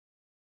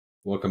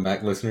Welcome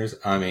back, listeners.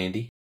 I'm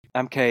Andy,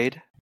 I'm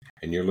Cade.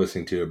 and you're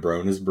listening to A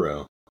Brona's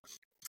Bro.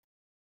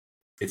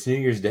 It's New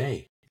Year's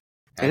Day.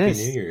 Happy is.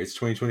 New Year. It's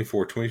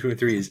 2024.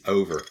 2023 is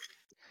over.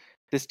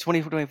 This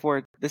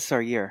 2024, this is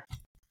our year.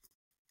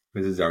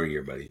 This is our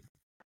year, buddy.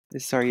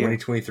 This is our year.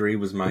 2023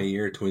 was my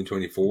year.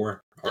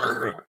 2024.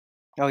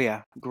 Oh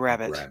yeah,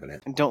 grab it. Grabbing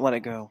it. And don't let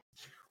it go.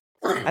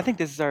 I think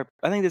this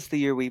is the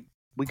year we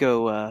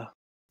go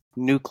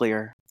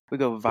nuclear. We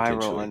go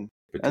viral, and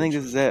I think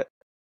this is it.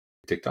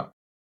 TikTok?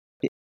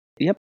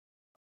 Yep.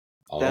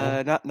 All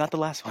of them? Not the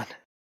last one.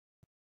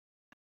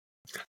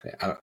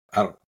 I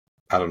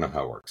don't know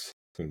how it works,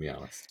 to be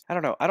honest. I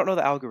don't know. I don't know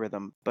the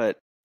algorithm, but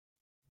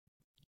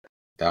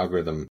The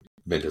algorithm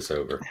bent us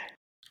over.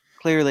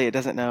 clearly it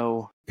doesn't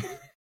know.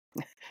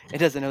 It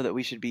doesn't know that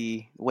we should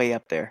be way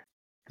up there.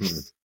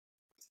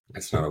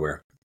 It's not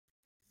aware.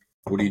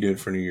 What are you doing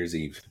for New Year's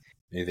Eve?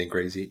 Anything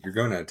crazy? You're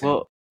going out of town.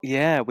 Well,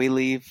 yeah, we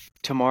leave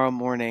tomorrow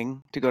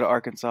morning to go to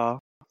Arkansas.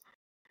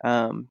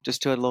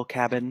 Just to a little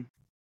cabin.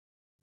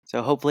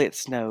 So hopefully it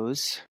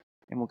snows,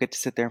 and we'll get to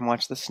sit there and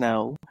watch the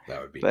snow.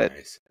 That would be but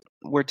nice.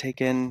 We're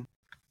taking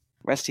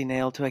Rusty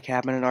Nail to a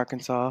cabin in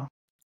Arkansas,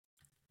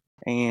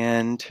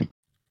 and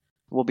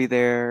we'll be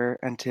there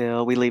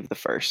until we leave the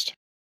 1st.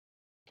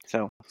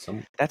 So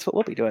that's what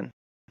we'll be doing.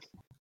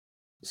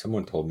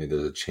 Someone told me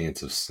there's a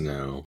chance of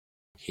snow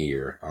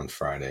here on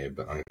Friday,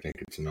 but I think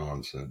it's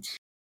nonsense.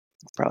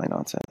 It's probably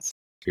nonsense.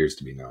 Appears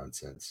to be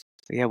nonsense.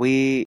 Yeah,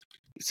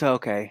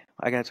 okay,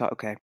 I gotta talk,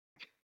 okay.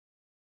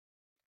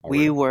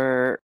 We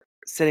were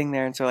sitting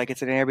there, and so,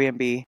 it's an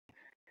Airbnb,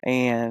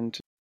 and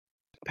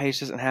Paige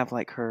doesn't have,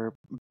 her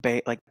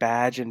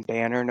badge and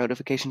banner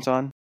notifications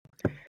on,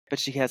 but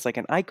she has,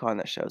 an icon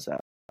that shows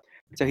up.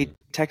 So he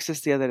texted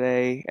us the other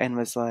day and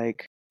was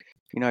like,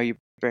 are you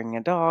bringing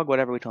a dog?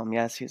 Whatever. We told him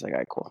yes. He's like, all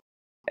right, cool.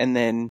 And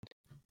then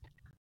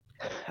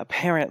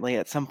apparently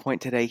at some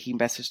point today he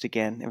messaged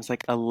again. It was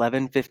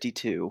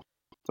 11:52,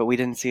 but we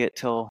didn't see it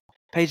till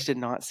Paige did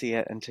not see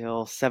it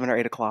until 7 or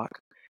 8 o'clock.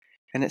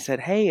 And it said,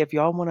 hey, if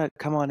y'all want to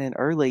come on in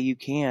early, you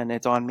can.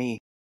 It's on me.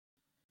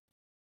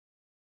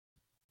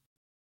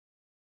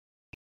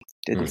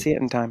 Didn't see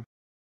it in time.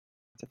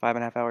 It's a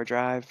 5.5 hour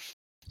drive.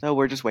 So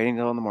we're just waiting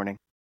till in the morning.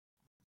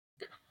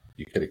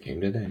 You could have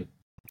came today.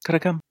 Could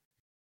have come.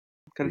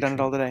 Could have done it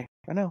all today.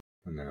 I know.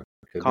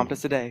 Comped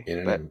us today,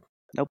 but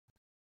nope.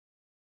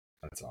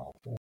 That's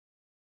awful.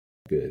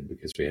 Good,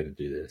 because we had to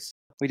do this.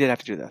 We did have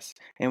to do this.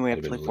 And we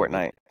had to play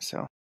Fortnite,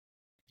 so.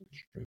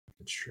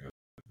 It's true.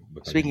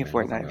 Speaking of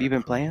Fortnite, have you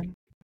been playing?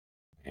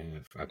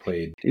 I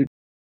played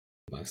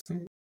last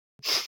night.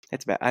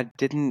 It's bad. I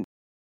didn't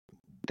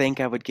think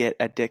I would get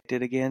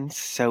addicted again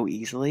so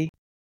easily.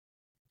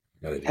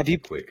 No, have you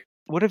quick?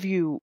 Have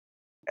you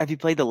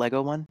played the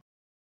Lego one?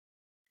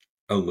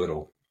 A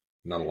little,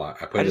 not a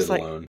lot. I played it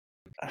alone.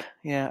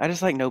 Yeah, I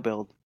just like no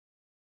build.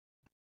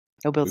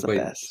 No build's the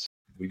best.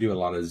 We do a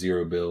lot of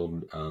zero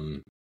build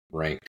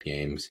ranked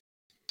games.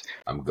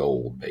 I'm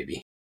gold,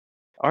 baby.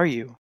 Are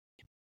you?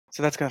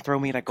 So that's gonna throw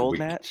me in a gold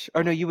match?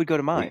 Or no, you would go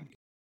to mine.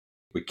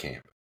 We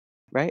camp.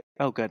 Right?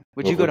 Oh, good.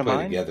 Would you go to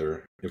mine?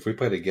 If we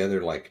play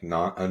together,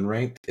 not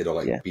unranked,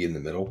 it'll be in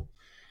the middle.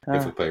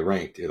 If we play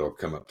ranked, it'll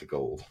come up to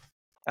gold.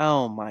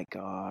 Oh my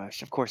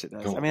gosh! Of course it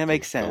does. It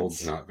makes sense.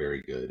 Gold's not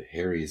very good.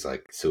 Harry's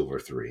silver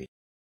 3.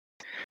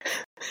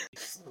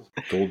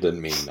 Gold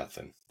doesn't mean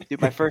nothing.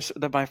 Dude, my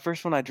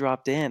first one I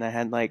dropped in, I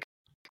had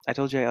I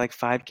told you I had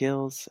 5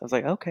 kills. I was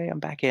like, okay, I'm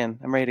back in.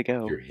 I'm ready to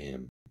go. You're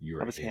him.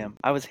 I was him.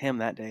 I was him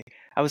that day.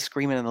 I was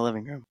screaming in the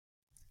living room.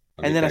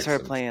 And then I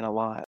started playing a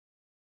lot.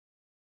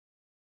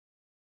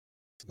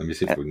 Let me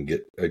see if we can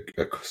get a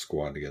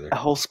squad together. A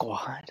whole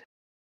squad.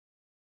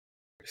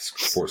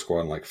 Sports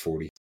squad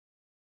 40.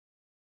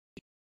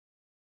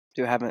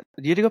 You had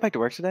to go back to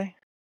work today?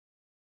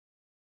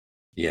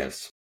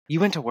 Yes. You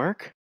went to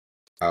work?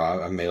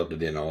 I mailed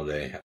it in all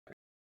day.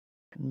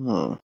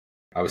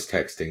 I was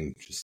texting.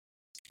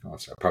 I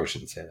probably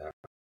shouldn't say that.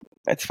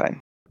 That's fine.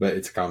 But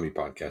it's a comedy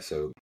podcast,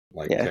 so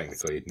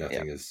technically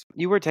nothing is.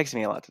 You were texting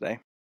me a lot today. I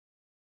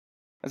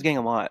was getting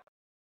a lot.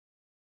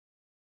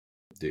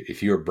 Dude,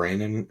 if you were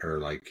Brandon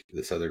or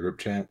this other group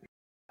chat,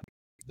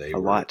 they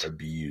were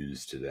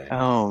abused today.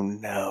 Oh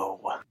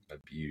no.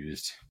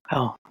 Abused.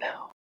 Oh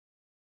no.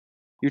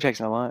 You're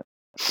texting a lot.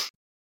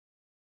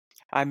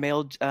 I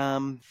mailed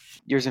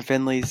yours and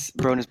Finley's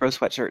Brona's Bro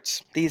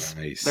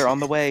sweatshirts. They're on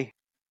the way.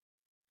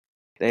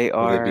 They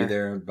are. Will they be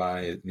there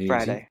by New Year's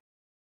Friday? Eve?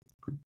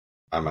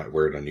 I might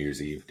wear it on New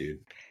Year's Eve,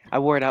 dude. I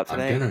wore it out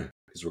today. I'm gonna,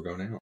 because we're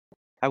going out.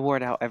 I wore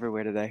it out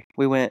everywhere today.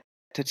 We went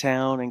to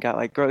town and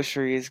got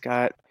groceries,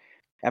 got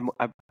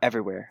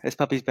everywhere. This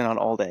puppy's been on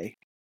all day.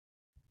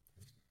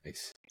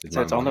 Nice. So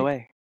it's on the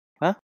way.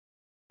 Huh?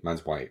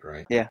 Mine's white,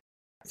 right? Yeah.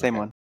 Same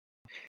one.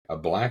 A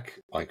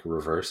black,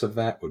 reverse of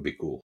that would be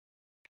cool.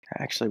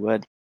 I actually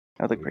would.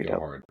 That would look pretty dope.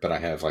 Hard. But I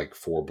have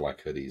 4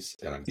 black hoodies,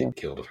 and I'm getting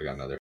killed if I got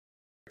another.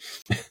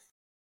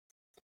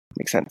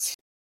 Makes sense.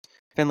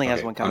 Finley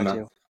has one coming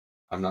too.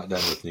 I'm not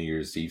done with New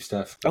Year's Eve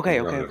stuff.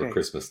 Okay. Over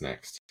Christmas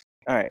next.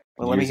 All right.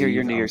 Well, let me hear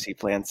your New Year's Eve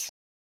plans.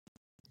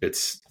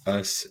 It's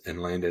us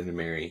and Landon and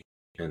Mary,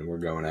 and we're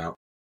going out.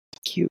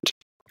 Cute.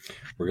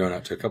 We're going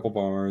out to a couple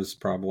bars,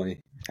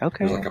 probably.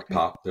 Okay.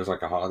 There's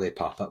like a holiday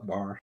pop-up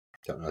bar.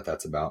 Don't know what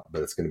that's about,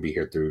 but it's going to be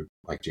here through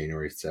like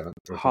January 7th.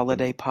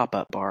 Holiday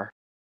pop-up bar.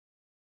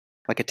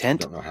 Like a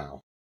tent? Don't know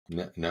how.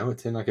 No,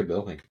 it's in like a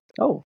building.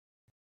 Oh.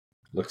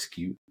 Looks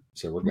cute,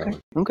 so we're going.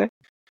 Okay.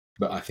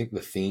 But I think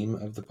the theme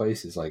of the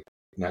place is like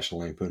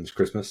National Lampoon's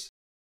Christmas.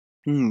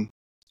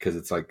 Because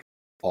it's like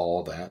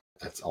all that.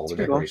 That's all the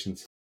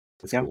decorations. Cool.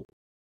 It's cool.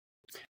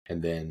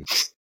 And then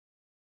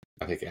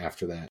I think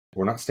after that,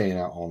 we're not staying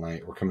out all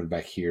night. We're coming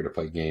back here to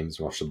play games,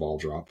 watch the ball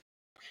drop.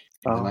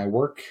 And then I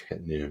work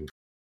at noon.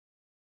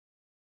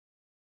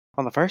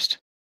 On the 1st?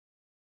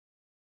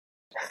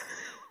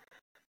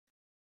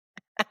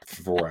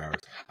 For 4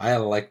 hours. I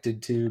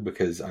elected to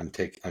because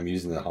I'm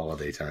using the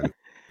holiday time.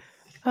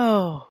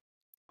 Oh.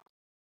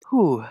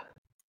 Whew.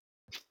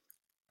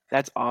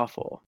 That's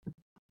awful.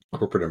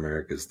 Corporate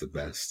America is the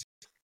best.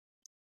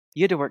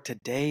 You had to work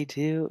today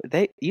too.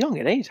 You don't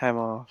get any time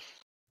off.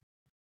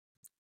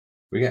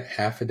 We got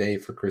half a day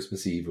for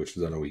Christmas Eve, which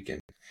was on a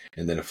weekend,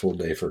 and then a full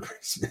day for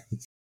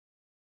Christmas.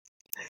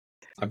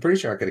 I'm pretty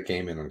sure I could have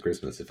came in on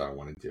Christmas if I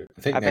wanted to.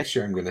 I think next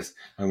year I'm gonna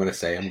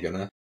say I'm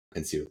gonna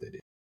and see what they do.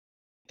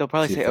 They'll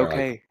probably say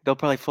okay. Like, they'll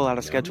probably pull out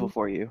a schedule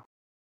for you.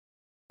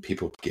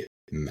 People get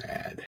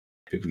mad.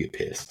 People get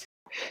pissed.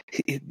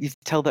 You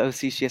tell the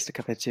OC she has to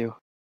come in too.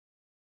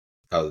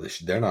 Oh,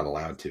 they're not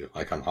allowed to.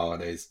 Like on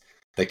holidays,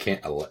 they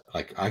can't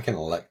like I can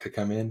elect to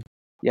come in.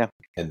 Yeah.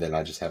 And then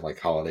I just have like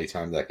holiday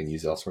time that I can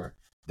use elsewhere.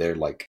 They're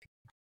like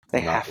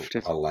not have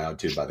to allowed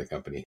to by the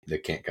company. They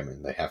can't come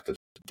in. They have to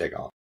take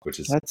off, which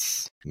is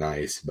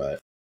nice, but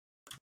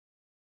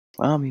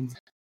well, I mean,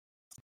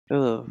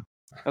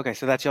 okay,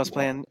 so that's y'all's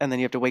plan, and then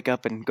you have to wake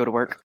up and go to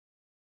work.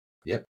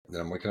 Yep.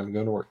 Then I'm waking up and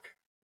going to work.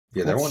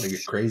 Yeah, they're wanting to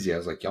get crazy. I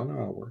was like, y'all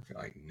know I work at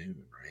like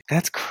noon, right?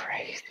 That's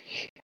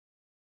crazy.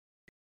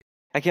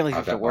 I can't believe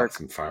you have to work.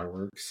 Some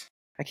fireworks.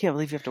 I can't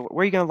believe you have to work.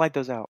 Where are you going to light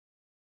those out?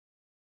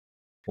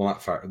 Well,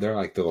 not fire. They're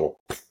like the little...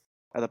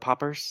 Are the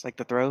poppers? Like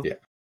the throw? Yeah.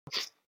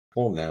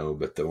 Well, no,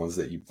 but the ones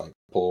that you like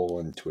pull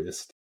and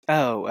twist.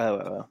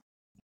 Oh.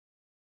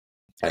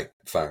 Like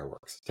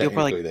fireworks. You'll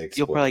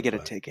probably get a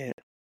ticket.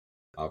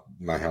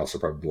 My house will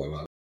probably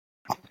blow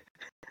up.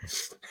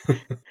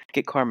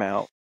 Get karma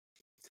out.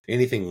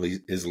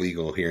 Anything is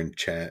legal here in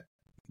chat.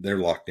 They're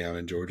locked down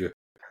in Georgia.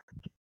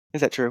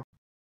 Is that true?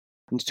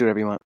 You just do whatever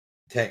you want.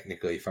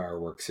 Technically,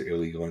 fireworks are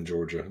illegal in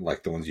Georgia,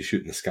 like the ones you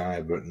shoot in the sky,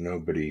 but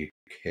nobody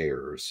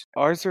cares.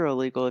 Ours are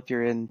illegal if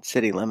you're in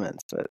city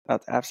limits, but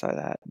outside of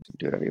that,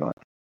 do whatever you want.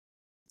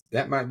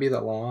 That might be the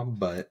law,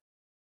 but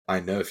I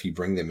know if you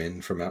bring them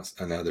in from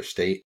another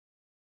state,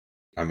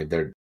 I mean,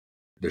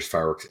 there's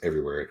fireworks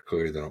everywhere.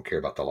 Clearly, they don't care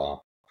about the law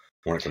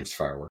when it comes to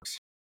fireworks.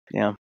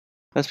 Yeah,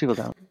 most people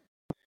don't.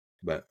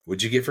 But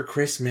what'd you get for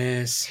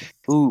Christmas?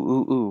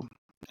 Ooh.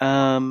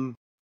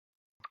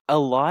 A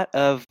lot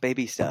of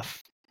baby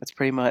stuff. That's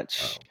pretty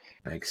much...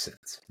 Oh, makes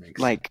sense.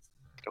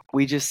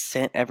 We just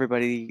sent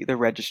everybody the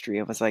registry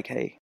and was like,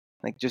 hey,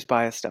 like, just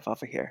buy us stuff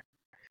off of here.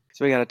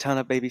 So we got a ton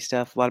of baby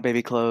stuff, a lot of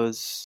baby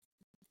clothes.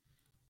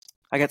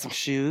 I got some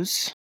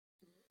shoes.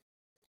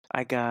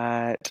 I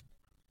got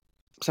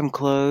some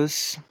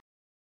clothes.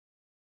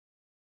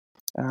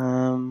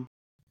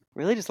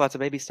 Really just lots of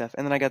baby stuff.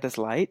 And then I got this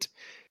light.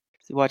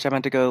 So watch, I'm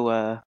about to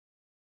go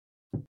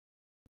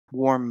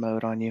warm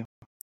mode on you.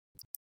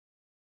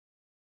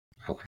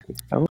 I like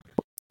it. Oh.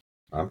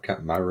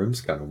 My room's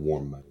kind of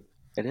warm mode.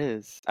 It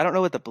is. I don't know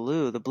what the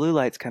blue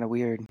light's kind of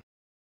weird.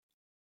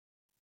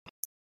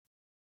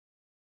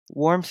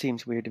 Warm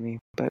seems weird to me,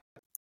 but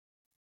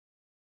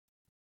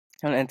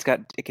and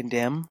it can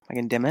dim. I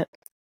can dim it,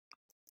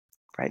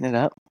 brighten it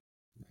up.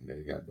 And then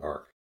it got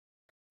dark.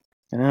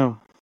 I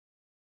know.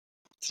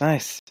 It's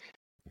nice.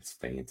 It's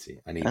fancy.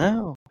 I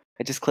know.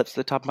 It just clips to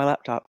the top of my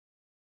laptop.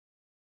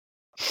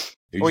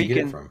 Who'd you get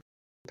it from?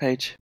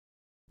 Page.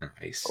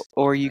 Nice.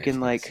 Or you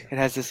can it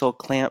has this little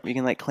clamp. You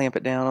can clamp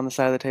it down on the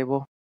side of the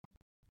table.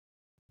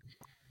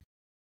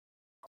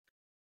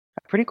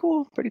 Pretty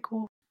cool.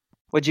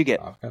 What'd you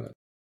get? I've got it.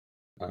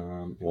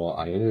 Well,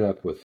 I ended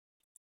up with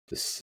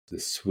this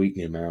sweet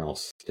new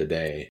mouse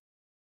today.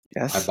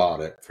 Yes. I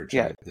bought it for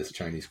this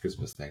Chinese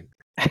Christmas thing.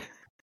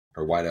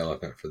 Or white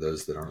elephant for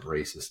those that aren't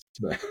racist.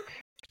 But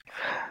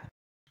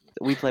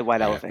we play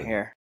white elephant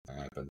here. That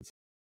happens.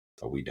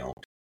 So we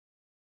don't.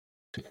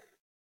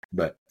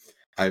 But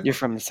you're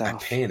from the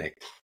South. I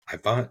panicked. I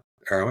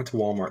went to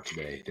Walmart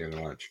today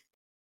during lunch.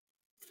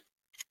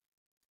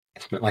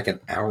 I spent like an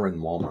hour in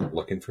Walmart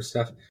looking for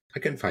stuff. I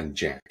couldn't find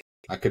jack.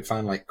 I could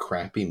find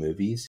crappy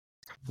movies.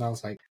 And I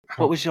was like,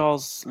 what was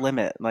y'all's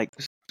limit?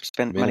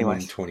 Spend money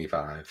wise?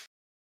 $25.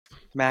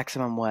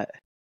 Maximum what?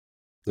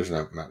 There's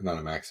not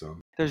a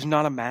maximum. There's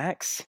not a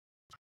max?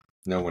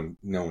 No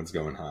one's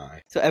going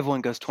high. So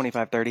everyone goes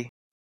 25, 30?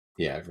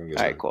 Yeah, everyone goes.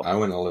 All right, cool. I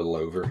went a little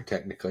over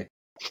technically,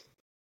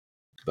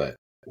 but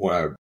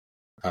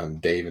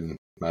Dave and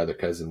my other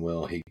cousin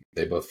Will,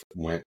 they both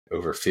went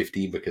over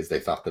 50 because they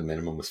thought the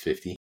minimum was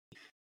 50.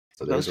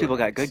 So those people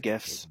got good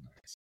gifts.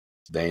 Nice.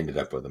 They ended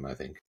up with them, I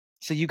think.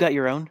 So you got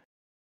your own?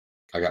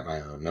 I got my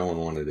own. No one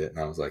wanted it, and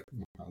I was like,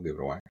 I'll give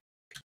it away.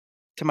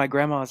 To my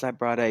grandma's, I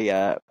brought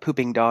a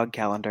pooping dog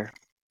calendar.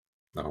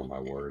 Oh, my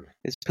word.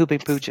 It's pooping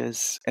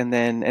pooches, and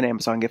then an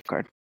Amazon gift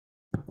card.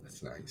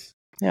 That's nice.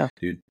 Yeah.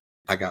 Dude,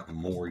 I got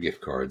more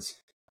gift cards.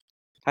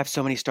 I have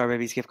so many Star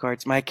Babies gift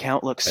cards. My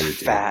account looks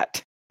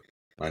fat.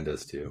 Mine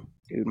does too.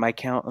 Dude, my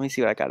account, let me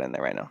see what I got in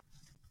there right now.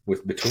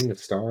 Between the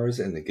stars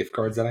and the gift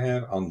cards that I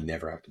have, I'll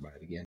never have to buy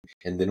it again.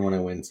 And then when I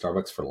win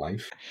Starbucks for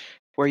life.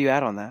 Where are you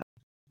at on that?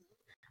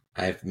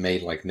 I've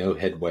made like no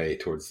headway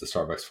towards the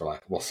Starbucks for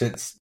life. Well,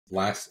 since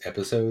last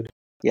episode,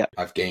 yeah,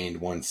 I've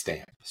gained 1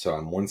 stamp. So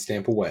I'm 1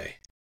 stamp away.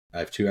 I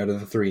have 2 out of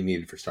the 3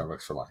 needed for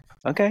Starbucks for life.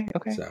 Okay.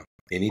 So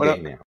any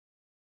day now.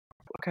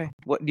 Okay.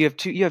 What do you have?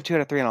 You have 2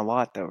 out of 3 on a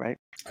lot, though, right?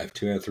 I have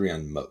 2 out of 3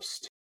 on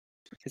most.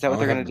 Is that what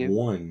they're gonna do?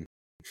 1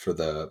 for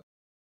the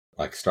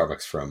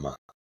Starbucks for a month.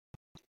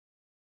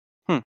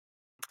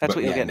 That's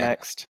what you'll get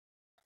next.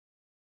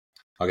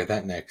 I'll get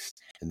that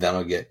next, and then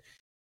I'll get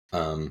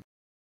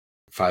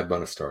 5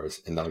 bonus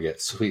stars, and then I'll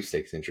get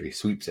sweepstakes entry.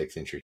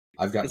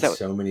 I've gotten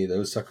so many of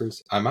those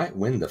suckers. I might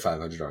win the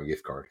 $500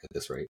 gift card at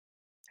this rate.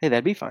 Hey,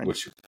 that'd be fine.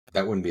 Which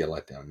that wouldn't be a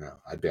letdown. No,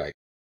 I'd be like,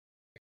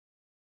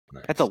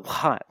 nice. That's a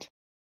lot.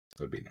 That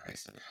would be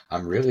nice.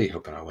 I'm really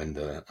hoping I win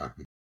the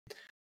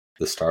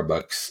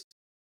Starbucks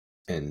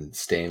and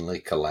Stanley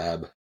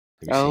collab.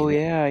 Oh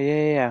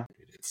yeah.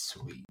 Dude, it's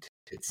sweet.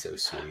 It's so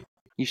sweet.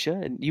 You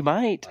should. You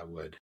might. I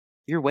would.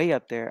 You're way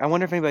up there. I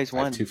wonder if anybody's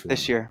won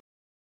this year.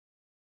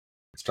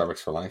 Starbucks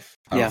for life?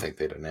 I don't think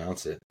they'd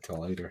announce it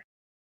until later.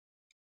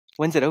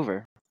 When's it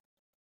over?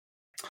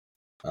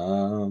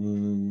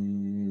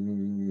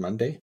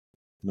 Monday.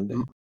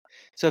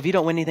 So if you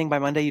don't win anything by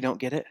Monday, you don't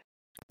get it?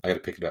 I got to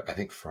pick it up. I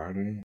think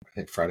Friday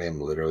I'm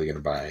literally going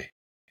to buy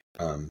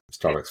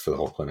Starbucks for the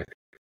whole clinic.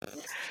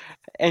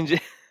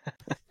 And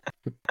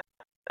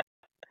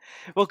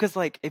well, because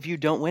like if you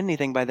don't win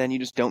anything by then, you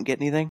just don't get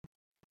anything.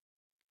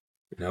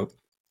 Nope.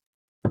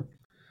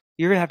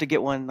 You're gonna have to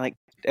get one like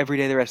every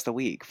day the rest of the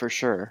week for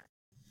sure.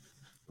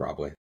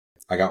 Probably.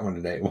 I got one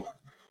today.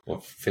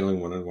 Well, Finley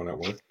wanted one at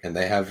work, and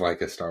they have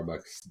like a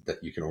Starbucks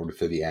that you can order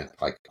through the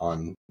app, like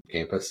on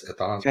campus at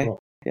the hospital.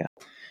 Okay. Yeah.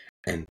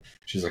 And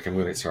she's like, "I'm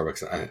going to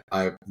Starbucks." And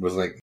I was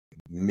like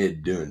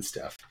mid doing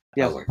stuff.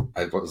 Yeah. I was like,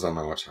 I was on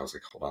my watch. I was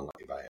like, "Hold on, let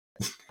me buy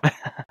it."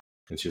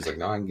 And she was like,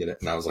 "No, I can get it."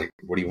 And I was like,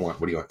 "What do you want?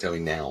 What do you want? Tell me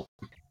now."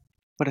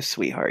 What a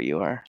sweetheart you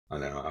are. I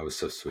know. I was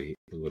so sweet.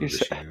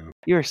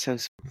 You're so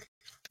sweet.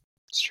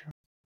 It's true.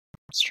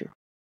 It's true.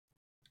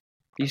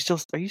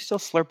 Are you still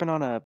slurping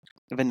on a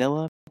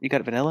vanilla? You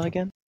got vanilla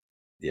again?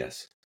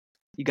 Yes.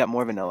 You got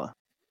more vanilla.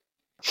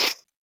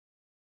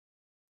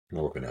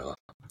 More vanilla.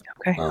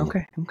 Okay.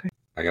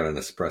 I got an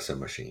espresso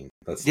machine.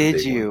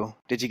 Did you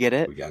get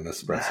it? We got an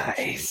espresso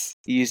machine.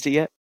 You used it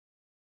yet?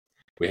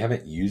 We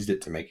haven't used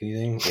it to make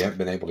anything. We haven't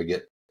been able to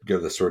go to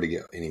the store to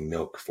get any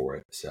milk for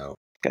it. So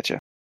gotcha.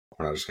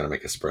 We're not just gonna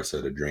make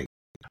espresso to drink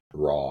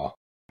raw.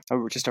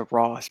 Oh, just a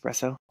raw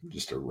espresso.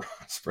 Just a raw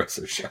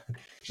espresso shot.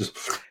 Just.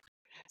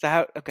 So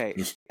how? Okay,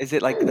 is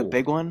it like the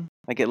big one?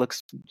 Like it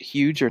looks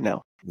huge or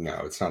no?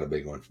 No, it's not a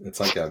big one. It's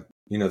like the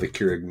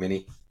Keurig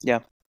Mini. Yeah.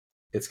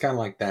 It's kind of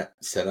like that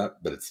setup,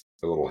 but it's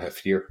a little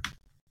heftier.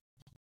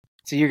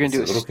 So you're gonna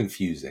do a little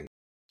confusing.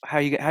 How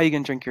you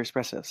gonna drink your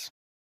espressos?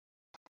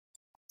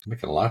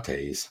 Making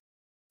lattes.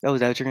 Oh,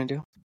 is that what you're gonna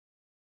do?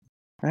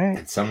 All right.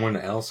 And someone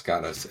else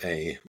got us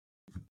a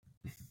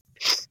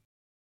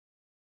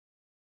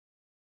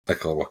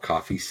little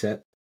coffee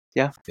set.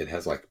 Yeah. It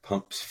has like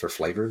pumps for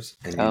flavors,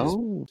 and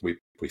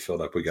we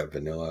filled up. We got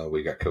vanilla,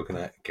 we got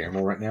coconut, and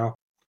caramel right now,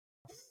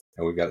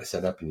 and we've got it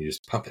set up, and you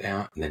just pump it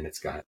out, and then it's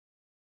got.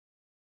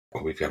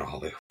 Well, we've got all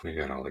the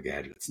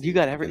gadgets. You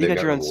got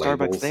your own labels.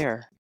 Starbucks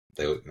there.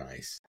 They look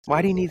nice.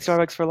 Why do you need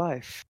Starbucks for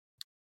life?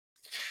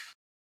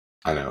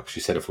 I know.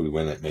 She said if we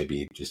win it,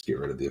 maybe just get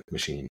rid of the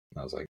machine.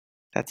 I was like,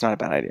 that's not a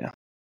bad idea.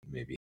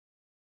 Maybe.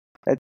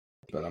 But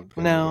I'm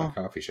going to my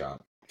coffee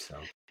shop. So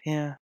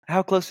yeah.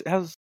 How close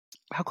is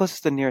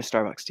the nearest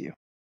Starbucks to you?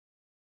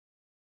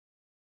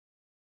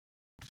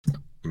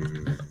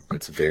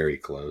 It's very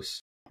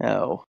close.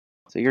 Oh,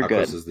 so you're good. How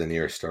close is the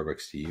nearest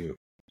Starbucks to you?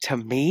 To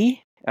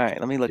me? All right,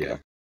 let me look it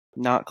up.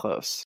 Not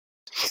close.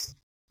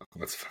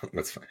 That's fine.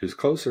 Who's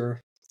closer?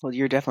 Well,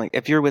 you're definitely.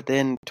 If you're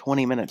within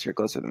 20 minutes, you're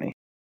closer than me.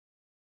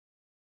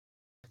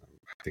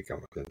 I think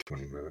I'm within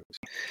 20 minutes.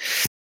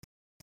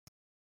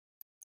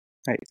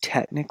 All right,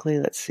 technically,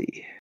 let's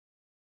see.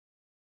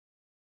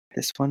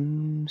 This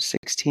one,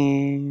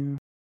 16.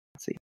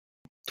 Let's see.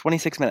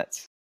 26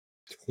 minutes.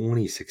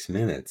 26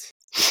 minutes?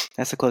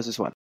 That's the closest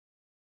one.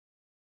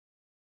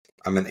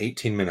 I'm an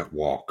 18-minute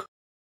walk.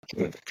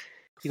 You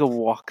could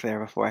walk there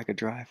before I could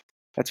drive.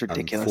 That's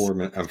ridiculous.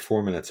 I'm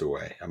 4 minutes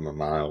away. I'm a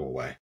mile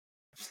away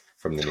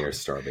from the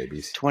nearest Star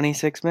Babies.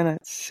 26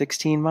 minutes,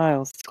 16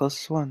 miles. It's the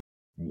closest one.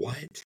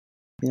 What?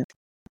 Yeah.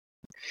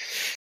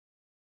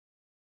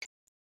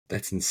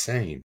 That's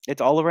insane.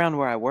 It's all around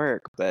where I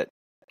work, but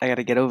I got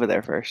to get over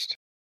there first.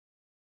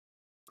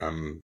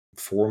 I'm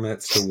 4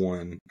 minutes to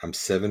one. I'm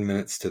 7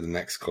 minutes to the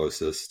next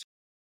closest.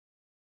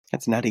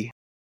 That's nutty.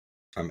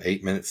 I'm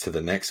 8 minutes to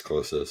the next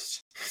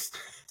closest.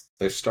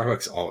 There's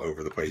Starbucks all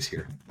over the place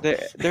here.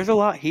 There's a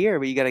lot here,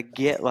 but you got to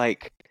get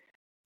like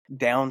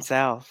down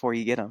south before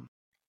you get them.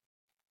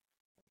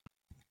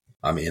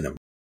 I'm in them.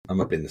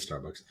 I'm up in the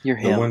Starbucks. You're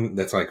him. The one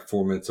that's like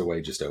 4 minutes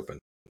away just opened.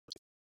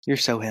 You're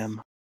so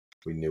him.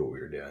 We knew what we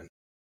were doing.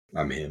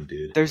 I'm him,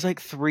 dude. There's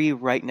like 3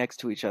 right next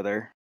to each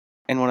other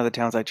in one of the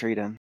towns I treat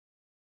in.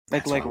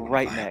 Like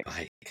right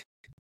next.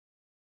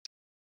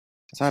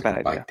 It's not a bad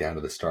idea. Bike down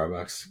to the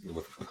Starbucks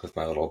with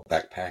my little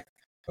backpack.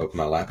 Open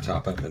my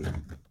laptop up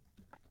and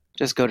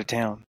just go to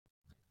town.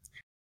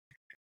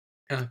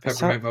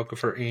 Peppermint mocha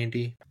for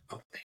Andy.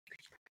 Oh, thank you.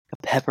 A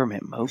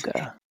peppermint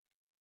mocha.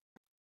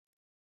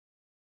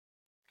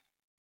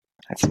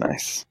 That's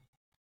nice.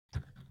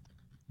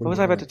 What was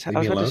I about to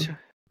tell?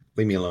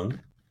 Leave me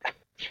alone.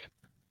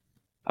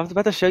 I was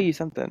about to show you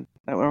something.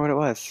 I don't remember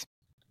what it was.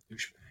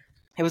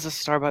 It was a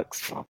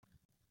Starbucks.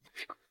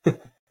 What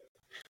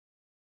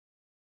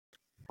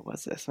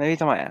was this? Maybe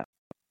it's on my app.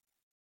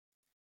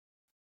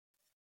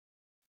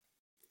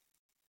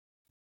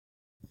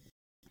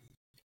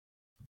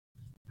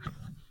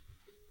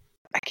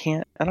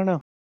 I don't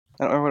know.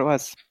 I don't remember what it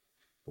was.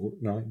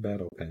 Fortnite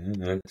Battle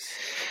Pass.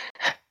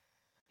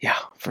 Yeah,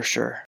 for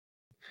sure.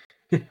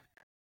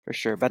 For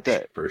sure.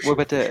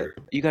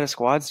 You got a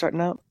squad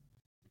starting up?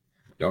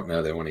 Don't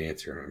know. They want to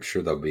answer. I'm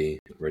sure they'll be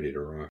ready to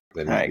rock.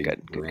 They might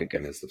be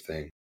ranking as the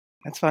thing.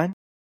 That's fine.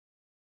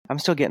 I'm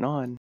still getting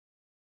on.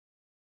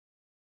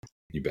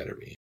 You better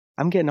be.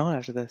 I'm getting on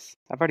after this.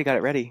 I've already got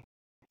it ready.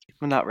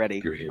 Well, not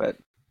ready, but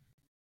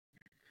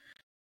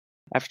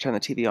I have to turn the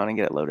TV on and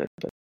get it loaded.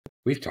 But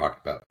we've talked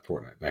about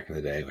Fortnite back in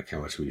the day, like how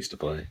much we used to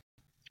play.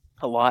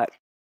 A lot.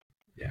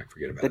 Yeah,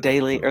 forget about the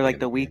daily or like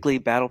the weekly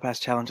Battle Pass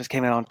challenges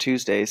came out on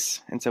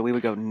Tuesdays, and so we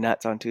would go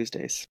nuts on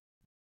Tuesdays.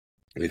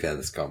 We've had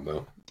this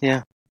combo.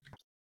 Yeah.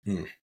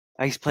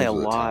 I used to play a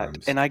lot,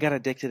 and I got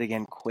addicted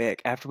again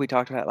quick. After we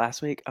talked about it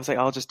last week, I was like,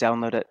 I'll just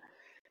download it.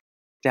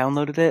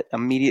 Downloaded it,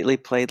 immediately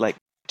played like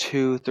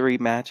 2-3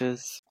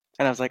 matches,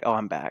 and I was like, oh,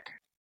 I'm back.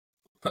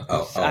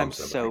 I'm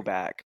so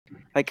back.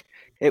 Like,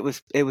 it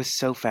was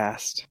so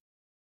fast.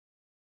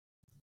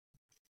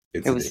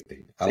 It's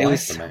addicting. I like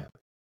the map.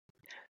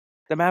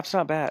 The map's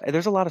not bad.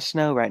 There's a lot of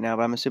snow right now,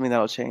 but I'm assuming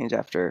that'll change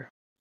after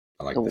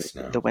I like the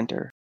snow. The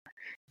winter.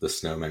 The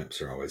snow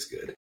maps are always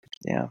good.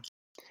 Yeah.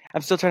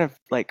 I'm still trying to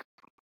like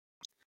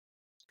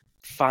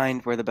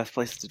find where the best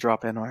places to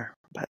drop in are,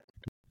 but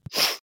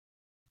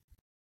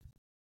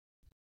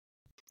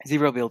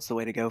zero build's the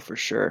way to go for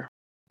sure.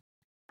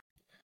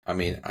 I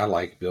mean, I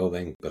like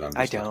building, but I'm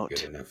just not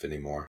good enough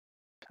anymore.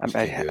 I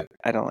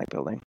don't like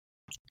building.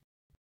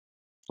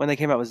 When they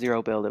came out with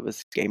zero build, it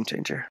was game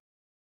changer.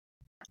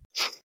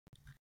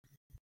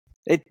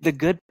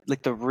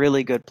 The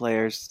really good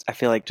players, I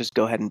feel like just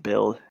go ahead and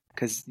build,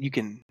 because if you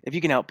can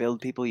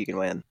outbuild people, you can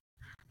win.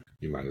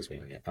 You might as well.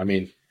 Yeah. I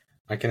mean,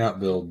 I can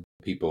outbuild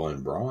people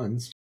in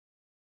bronze.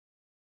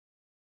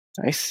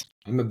 Nice.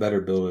 I'm a better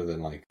builder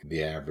than like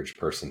the average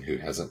person who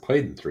hasn't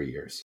played in 3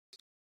 years.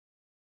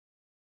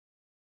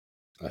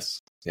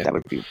 That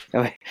would be.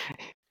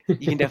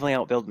 You can definitely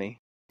outbuild me.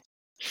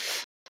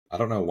 I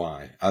don't know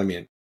why. I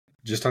mean,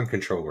 just on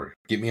controller.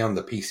 Get me on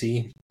the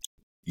PC.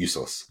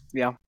 Useless.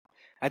 Yeah.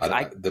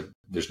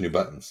 There's new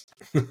buttons.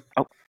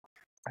 Oh,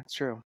 that's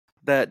true.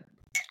 The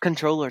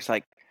controller's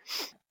like,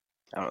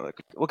 I don't know.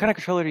 What kind of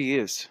controller do you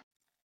use?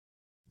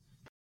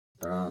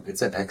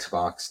 It's an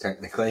Xbox,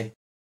 technically.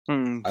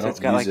 I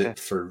don't use it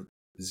for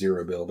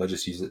zero build. I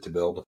just use it to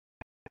build.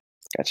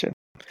 Gotcha.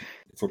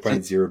 If we're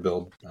playing zero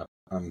build,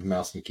 I'm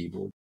mouse and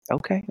keyboard.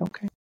 Okay.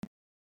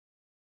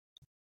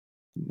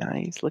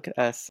 Nice. Look at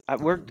us.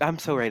 I'm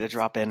so ready to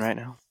drop in right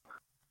now.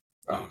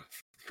 Oh,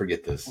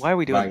 forget this. Why are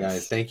we doing this? Bye,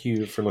 guys. Thank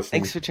you for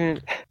listening. Thanks for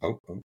tuning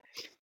in.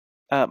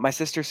 My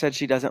sister said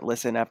she doesn't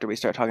listen after we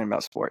start talking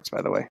about sports,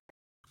 by the way.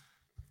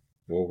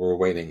 Well, we're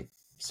waiting,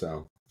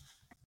 so.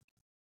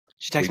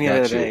 She texted me the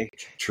other day.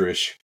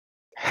 Trish.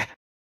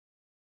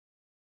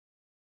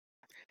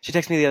 She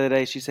texted me the other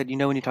day. She said,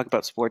 when you talk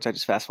about sports, I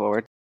just fast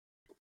forward.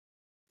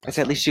 I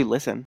said, at least you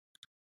listen.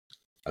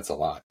 That's a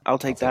lot. I'll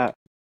take that.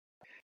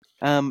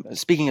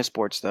 Speaking of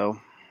sports, though.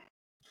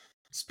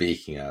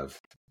 Speaking of,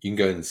 you can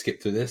go ahead and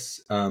skip through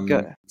this,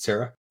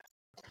 Sarah.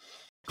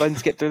 Go ahead and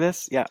skip through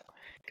this? Yeah.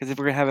 Because if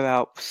we're going to have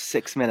about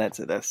 6 minutes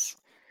of this,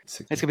 it's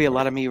going to be a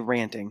lot of me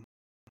ranting.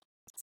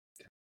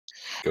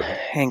 Go ahead.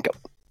 And go.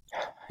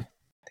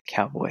 The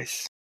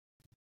Cowboys.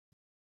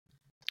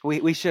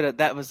 We should have.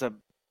 That was a.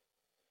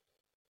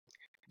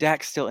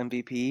 Dak's still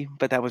MVP,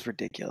 but that was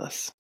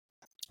ridiculous.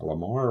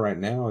 Lamar right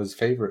now is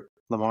favorite.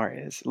 Lamar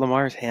is.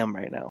 Lamar's him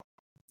right now.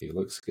 He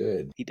looks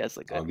good. He does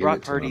look good.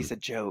 Brock Purdy's a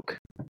joke.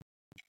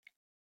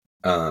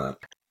 Coffee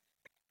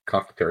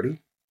Purdy?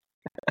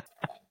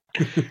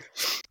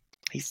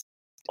 He's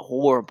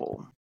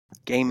horrible.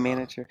 Game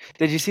manager.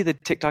 Did you see the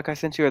TikTok I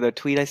sent you or the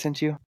tweet I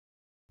sent you?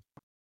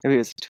 Maybe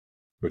it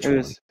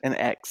was an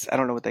X. I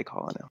don't know what they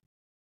call it now.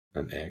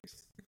 An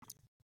X?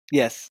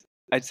 Yes.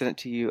 I sent it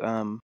to you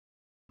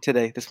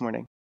this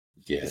morning.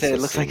 Yes, it I've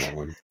looks seen like that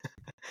one.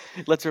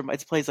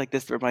 it's plays like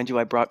this that remind you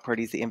why Brock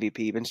Purdy's the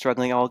MVP. Been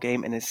struggling all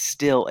game and is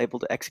still able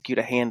to execute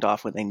a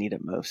handoff when they need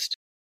it most.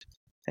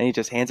 And he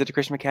just hands it to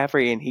Christian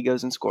McCaffrey and he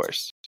goes and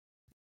scores.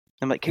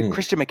 I'm like,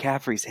 Christian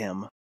McCaffrey's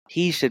him.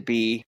 He should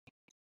be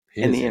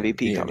in the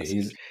MVP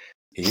conversation.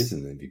 He is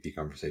in the MVP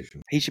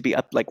conversation. He should be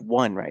up like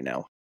 1 right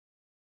now.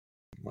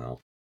 Wow.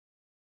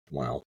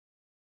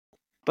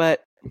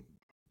 But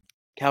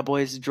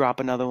Cowboys drop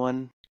another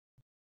one.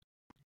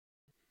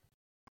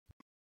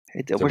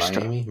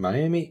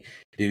 Miami,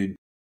 dude.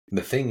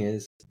 The thing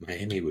is,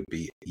 Miami would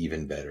be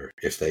even better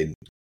if they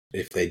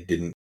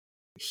didn't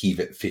heave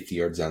it 50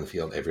 yards down the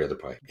field every other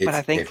play.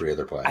 Every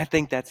other play. I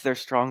think that's their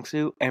strong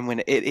suit. And when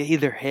it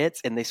either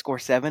hits and they score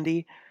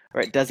 70,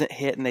 or it doesn't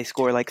hit and they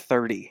score like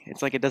 30,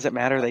 it's like it doesn't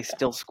matter. They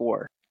still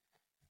score.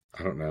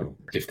 I don't know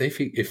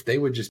if they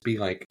would just be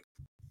like,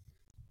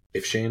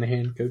 if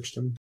Shanahan coached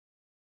them,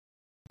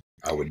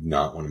 I would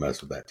not want to mess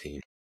with that team.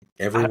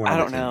 Everyone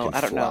on that team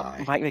can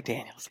fly. Mike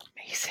McDaniel's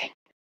amazing.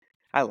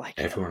 I like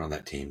everyone him. on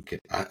that team.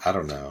 I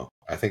don't know.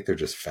 I think they're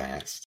just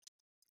fast.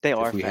 They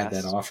are fast. If we had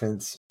that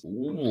offense,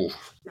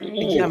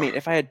 yeah. I mean,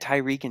 if I had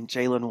Tyreek and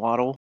Jalen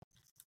Waddle,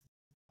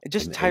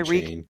 just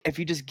Tyreek. If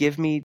you just give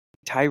me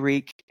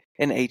Tyreek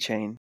and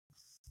A-Chain,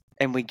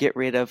 and we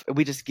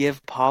just give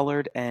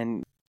Pollard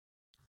and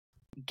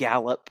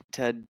Gallup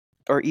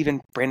or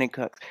even Brandon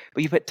Cooks,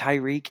 but you put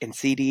Tyreek and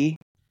CD,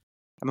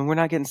 I mean, we're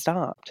not getting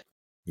stopped.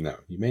 No,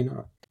 you may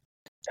not.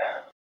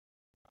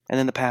 And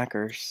then the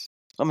Packers.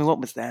 I mean,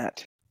 what was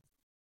that?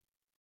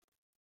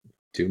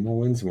 2 more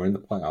wins and we're in the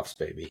playoffs,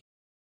 baby.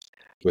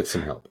 With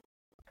some help.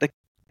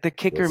 The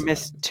kicker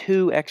missed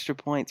 2 extra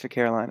points for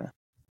Carolina.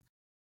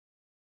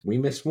 We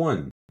missed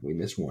 1.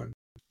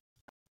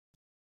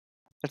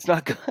 That's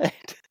not good.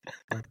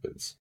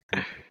 Happens.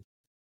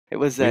 It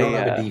was we don't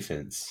have a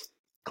defense.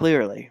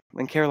 Clearly,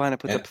 when Carolina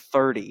puts up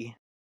 30.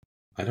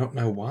 I don't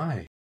know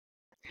why.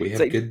 We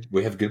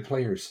have good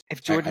players.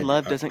 If Jordan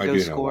Love doesn't go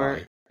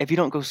score, if you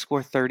don't go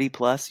score 30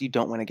 plus, you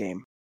don't win a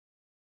game.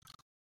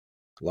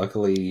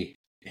 Luckily,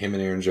 him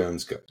and Aaron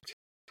Jones cooked.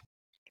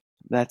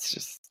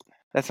 That's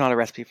not a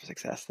recipe for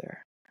success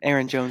there.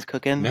 Aaron Jones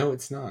cooking? No,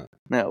 it's not.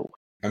 No.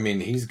 I mean,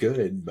 he's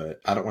good, but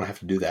I don't want to have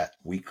to do that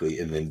weekly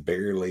and then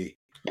barely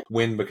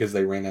win because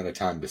they ran out of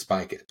time to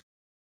spike it.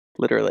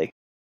 Literally.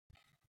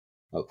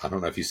 Well, I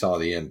don't know if you saw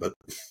the end, but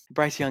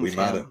Bryce Young's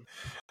him.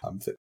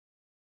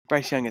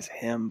 Bryce Young is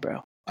him,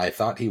 bro. I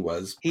thought he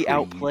was. He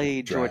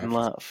outplayed Jordan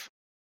Love.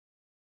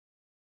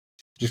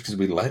 Just because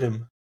we let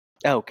him.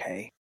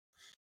 Okay.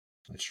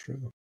 That's true.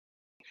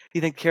 Do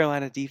you think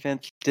Carolina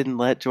defense didn't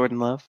let Jordan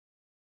Love?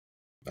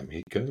 I mean,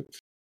 he cooked.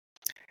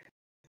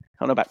 I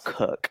don't know about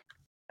Cook.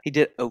 He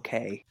did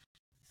okay.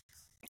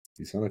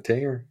 He's on a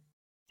tear.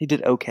 He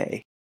did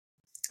okay.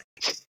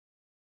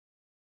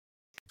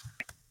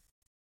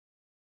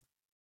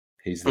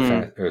 He's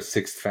the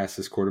 6th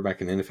fastest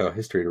quarterback in NFL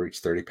history to reach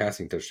 30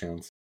 passing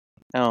touchdowns.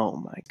 Oh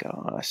my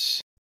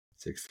gosh.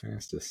 6th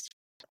fastest.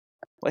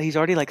 Well, he's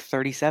already like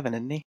 37,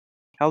 isn't he?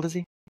 How old is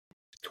he?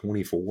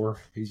 24.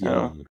 He's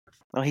young.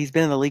 Well, he's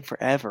been in the league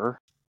forever.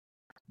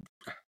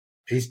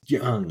 He's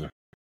young.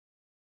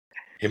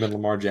 Him and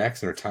Lamar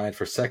Jackson are tied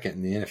for 2nd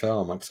in the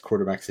NFL amongst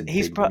quarterbacks in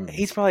he's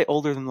probably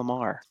older than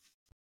Lamar.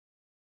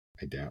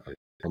 I doubt it.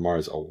 Lamar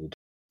is old.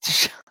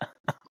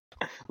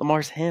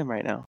 Lamar's him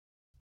right now.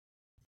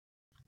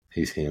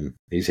 He's him.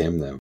 He's him,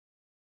 though.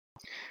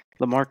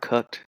 Lamar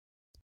cooked.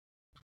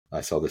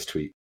 I saw this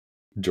tweet.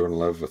 Jordan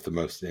Love with the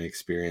most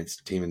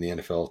inexperienced team in the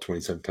NFL,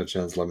 27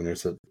 touchdowns, 11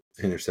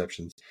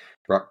 interceptions.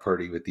 Brock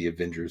Purdy with the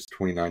Avengers,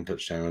 29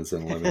 touchdowns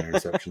and 11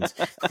 interceptions.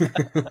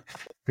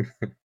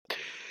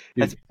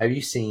 Dude, have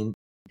you seen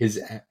his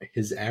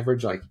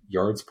average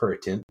yards per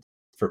attempt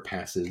for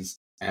passes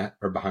at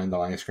or behind the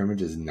line of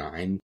scrimmage is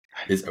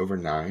over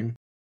 9?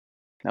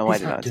 No, I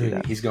did not see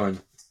that. He's going.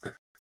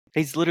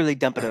 He's literally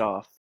dumping it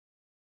off.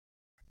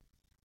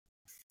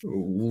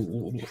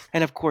 Ooh.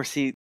 And of course,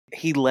 he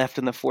left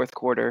in the 4th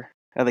quarter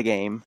of the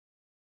game.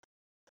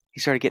 He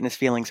started getting his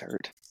feelings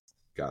hurt.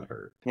 Got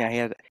hurt.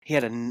 Yeah, he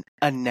had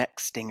a neck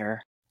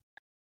stinger.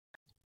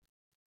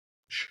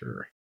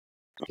 Sure.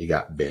 He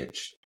got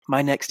benched.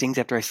 My neck stings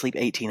after I sleep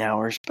 18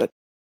 hours, but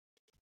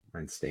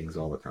mine stings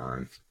all the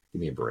time.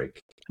 Give me a break.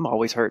 I'm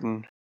always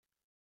hurting.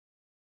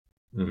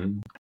 Mm-hmm.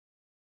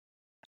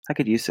 I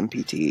could use some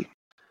PT.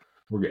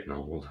 We're getting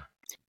old.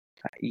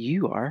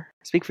 You are.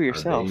 Speak for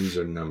yourself. Our days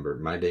are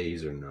numbered. My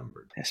days are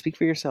numbered. Yeah, speak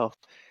for yourself.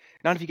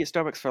 Not if you get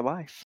Starbucks for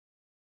life.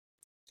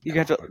 You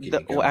have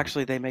to. Well,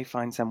 actually, they may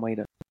find some way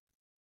to.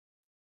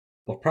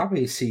 They'll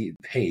probably see.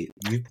 Hey,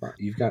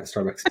 you've got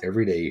Starbucks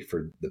every day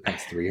for the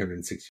past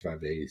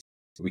 365 days.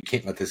 We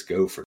can't let this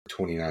go for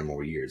 29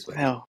 more years.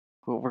 Well,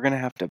 we're gonna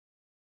have to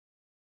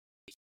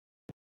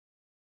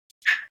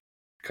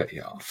cut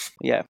you off.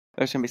 Yeah,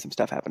 there's gonna be some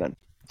stuff happening.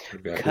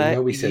 We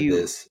know we said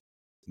this,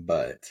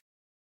 but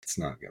it's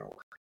not gonna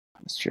work.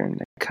 I'm just trying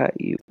to cut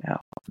you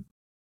out.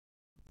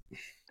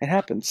 It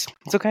happens.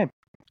 It's okay.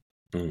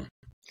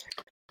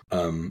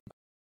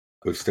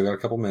 We've still got a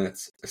couple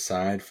minutes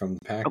aside from the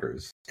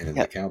Packers and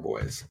the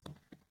Cowboys.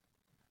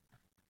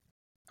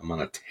 I'm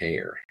on a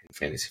tear in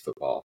fantasy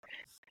football.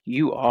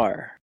 You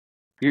are.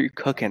 You're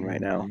cooking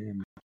right now.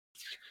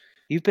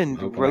 You've been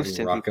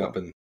roasting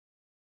people.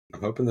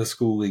 I'm hoping the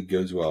school league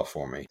goes well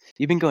for me.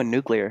 You've been going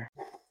nuclear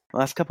the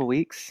last couple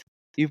weeks.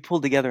 You've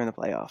pulled together in the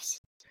playoffs.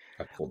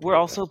 We're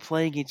also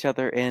playing each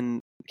other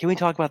in. Can we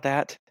talk about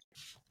that?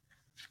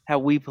 How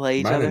we play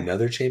each other?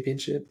 Another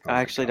championship? Oh,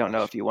 I actually don't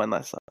know if you won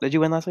last. Did you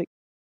win last week?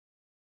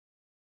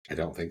 I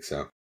don't think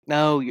so.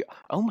 No.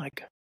 Oh my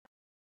god.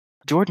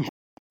 Jordan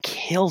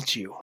killed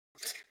you.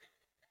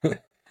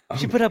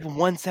 She put up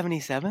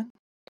 177?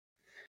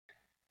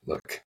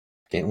 Look,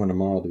 can't win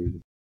them all,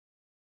 dude.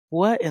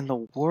 What in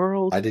the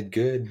world? I did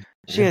good.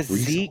 She has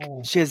Zeke.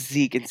 She has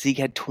Zeke, and Zeke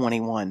had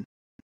 21.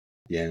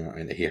 Yeah,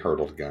 and he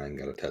hurdled a guy and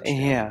got a touchdown.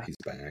 Yeah. He's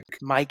back.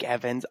 Mike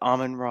Evans,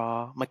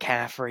 Amon-Ra,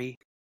 McCaffrey,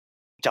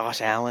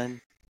 Josh Allen.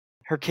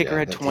 Her kicker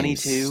had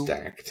 22.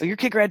 Oh, your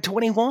kicker had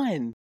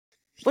 21.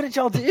 What did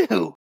y'all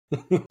do?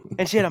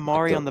 And she had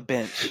Amari on the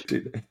bench.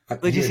 Dude,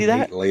 did you see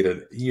that?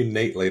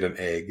 Nate laid an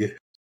egg.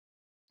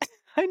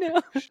 I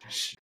know.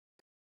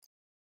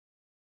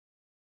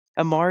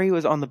 Amari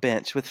was on the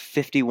bench with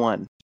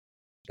 51.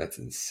 That's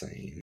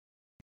insane.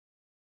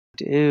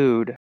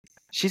 Dude,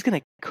 she's going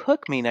to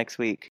cook me next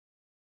week.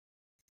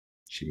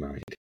 She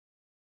might.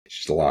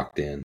 She's locked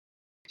in.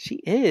 She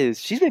is.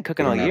 She's been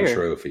cooking all year. Not a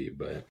trophy,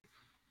 but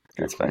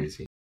that's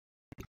crazy.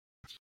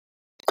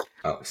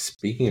 Oh,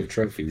 speaking of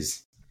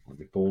trophies, let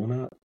me pull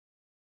one up.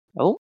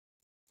 Oh?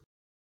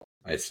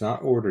 It's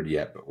not ordered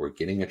yet, but we're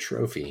getting a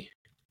trophy.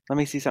 Let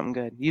me see something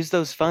good. Use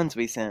those funds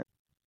we sent.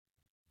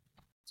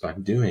 So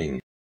I'm doing.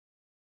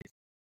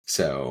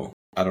 So,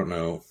 I don't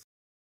know.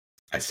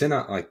 I sent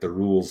out like the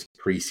rules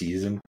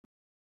pre-season.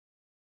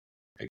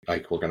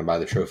 Like we're going to buy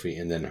the trophy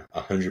and then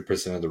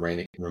 100% of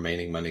the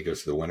remaining money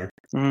goes to the winner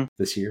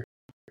this year.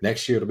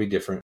 Next year it'll be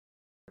different.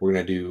 We're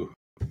going to do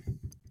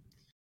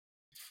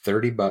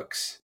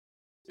 $30.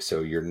 So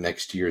your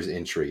next year's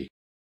entry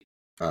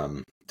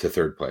to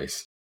third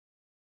place.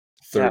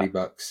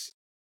 $30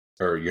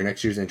 or your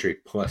next year's entry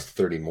plus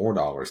 $30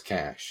 more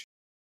cash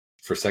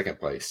for second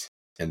place.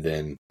 And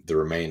then the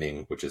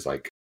remaining, which is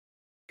like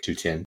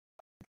 $210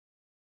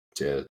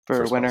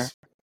 for a winner. Place.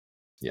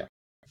 Yeah.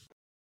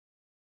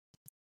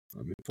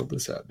 Let me pull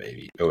this up,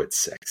 baby. Oh, it's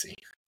sexy.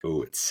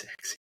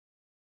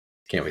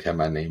 Can't wait to have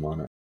my name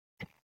on it.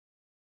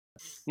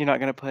 You're not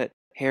going to put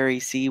Harry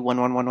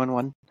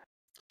C11111?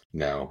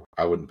 No,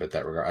 I wouldn't put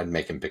that regard. I'd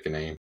make him pick a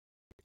name.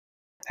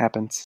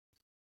 Happens.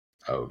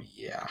 Oh,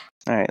 yeah.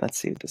 All right, let's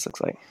see what this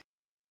looks like.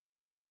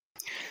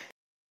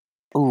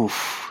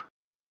 Oof.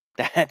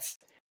 That's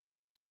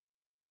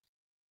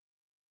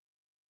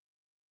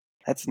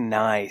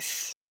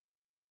nice.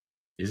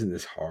 Isn't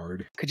this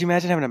hard? Could you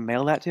imagine having to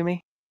mail that to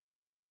me?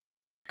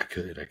 I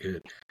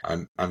could.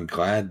 I'm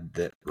glad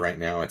that right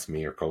now it's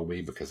me or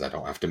Colby because I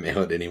don't have to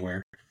mail it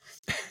anywhere.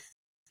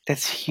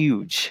 That's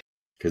huge.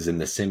 Because in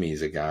the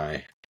semis, a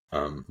guy,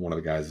 one of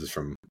the guys is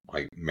from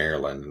like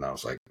Maryland, and I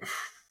was like,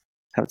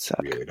 that would suck.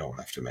 I really don't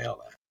have to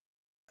mail that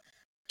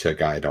to a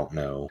guy I don't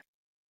know.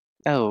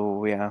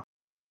 Oh yeah.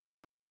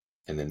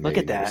 And then look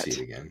at that. See it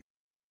again.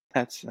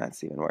 That's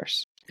even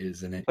worse,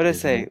 isn't it? What did it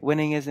say?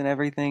 Winning isn't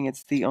everything.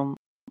 It's the only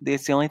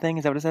thing.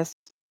 Is that what it says?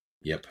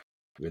 Yep.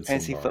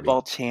 Fantasy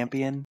football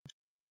champion.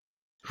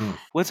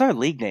 What's our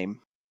league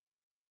name?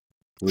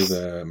 We're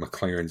the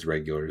McLaren's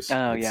regulars.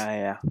 Oh,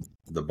 yeah.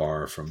 The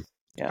bar from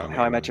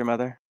How I Met Your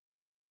Mother.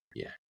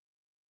 Yeah.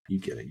 You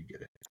get it.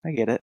 I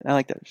get it. I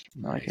like that.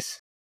 Nice. I like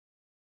it.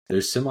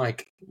 There's some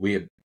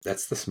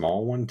that's the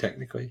small one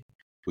technically.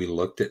 We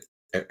looked at,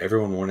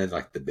 everyone wanted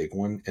like the big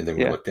one, and then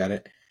we looked at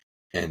it,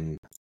 and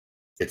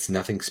it's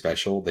nothing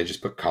special. They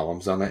just put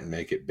columns on it and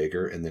make it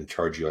bigger and then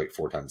charge you like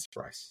 4 times the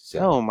price. So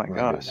oh my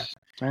gosh.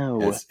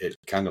 No. It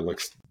kind of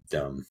looks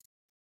dumb.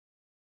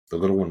 The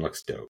little one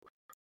looks dope.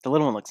 The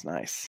little one looks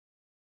nice.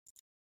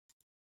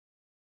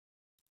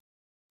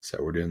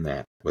 So we're doing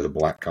that with the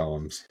black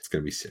columns. It's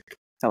going to be sick.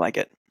 I like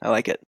it.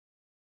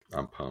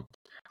 I'm pumped.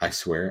 I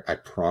swear, I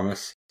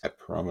promise, don't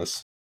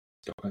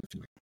have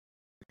to,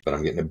 but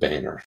I'm getting a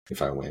banner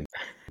if I win.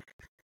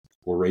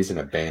 We're raising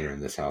a banner in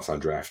this house on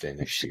draft day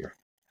next year.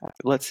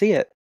 Let's see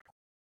it.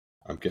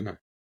 I'm gonna.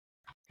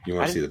 You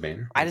want to see the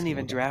banner? I didn't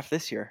even draft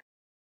this year.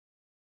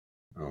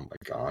 Oh my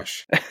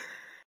gosh.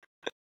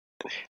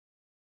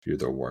 You're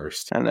the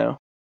worst. I know.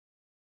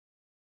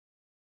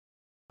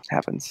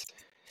 Happens.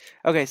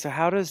 Okay, so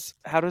how does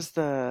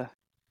the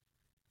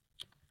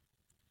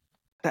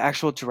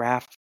actual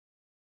draft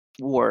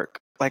work?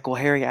 Like, will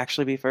Harry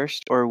actually be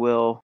first, or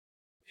will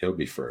he'll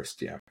be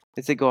first? Yeah.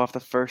 Does it go off the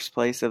first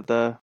place of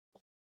the?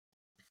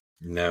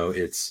 No,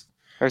 it's.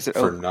 Or is it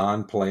for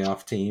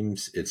non-playoff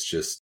teams? It's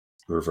just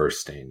reverse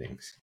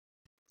standings.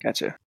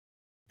 Gotcha.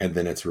 And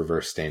then it's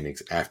reverse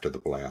standings after the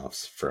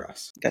playoffs for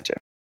us. Gotcha.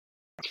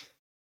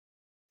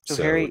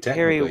 So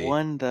Harry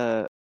won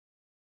the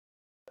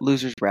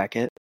losers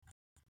bracket,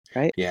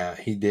 right? Yeah,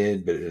 he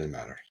did, but it doesn't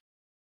matter.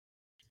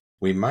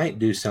 We might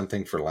do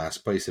something for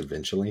last place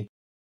eventually,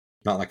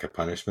 Not like a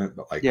punishment,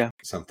 but like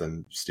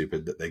something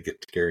stupid that they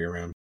get to carry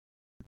around.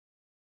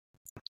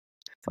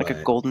 Like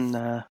a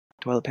golden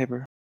toilet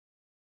paper.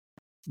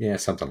 Yeah,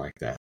 something like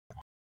that.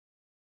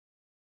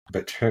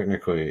 But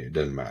technically, it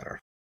doesn't matter.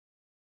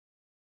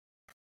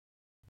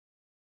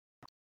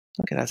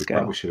 Look at us go. We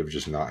probably should have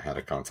just not had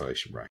a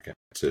consolation bracket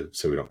so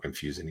we don't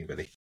confuse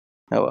anybody.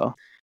 Oh, well.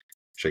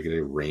 Should I get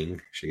a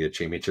ring? Should I get a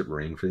championship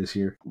ring for this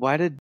year? Why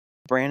did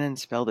Brandon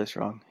spell this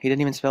wrong? He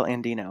didn't even spell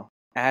Andino.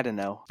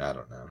 Adino. I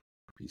don't know.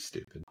 He's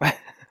stupid.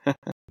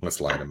 Let's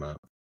light him up.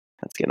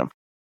 Let's get him.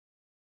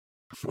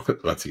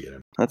 Let's get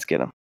him. Let's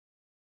get him.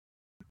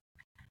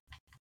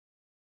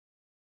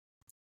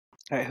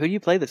 All right, who do you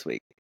play this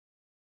week?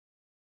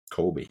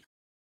 Colby.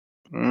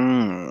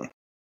 I've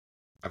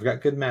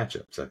got good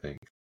matchups, I think.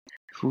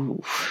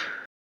 Ooh.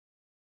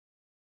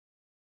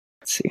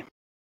 Let's see.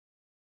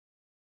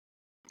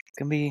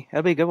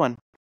 That'll be a good one.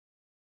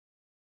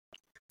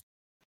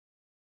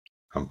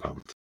 I'm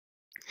pumped.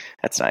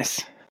 That's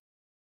nice.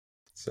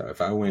 So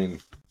if I win,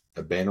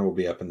 a banner will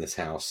be up in this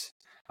house.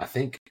 I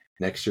think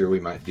next year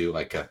we might do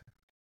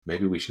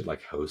maybe we should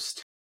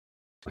host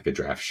a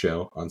draft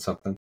show on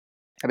something.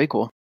 That'd be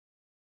cool.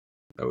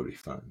 That would be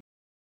fun.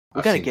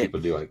 I've seen people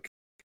do a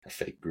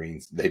fake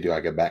greens. They do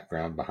a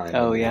background behind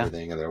them and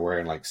everything, and they're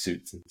wearing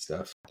suits and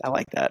stuff. I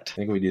like that. I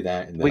think we do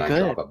that, and then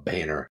drop a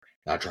banner.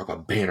 I drop a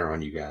banner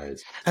on you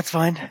guys. That's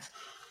fine.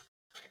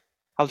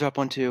 I'll drop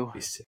one too. Be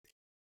sick.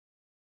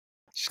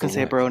 Just gonna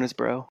say bro and his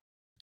bro.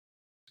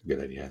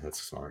 Good idea.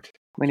 That's smart.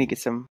 We need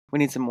some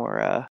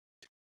more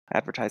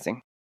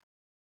advertising.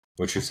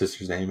 What's your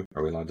sister's name?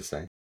 Are we allowed to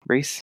say?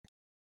 Reese.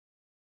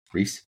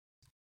 Reese?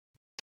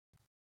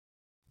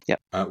 Yep.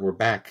 We're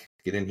back.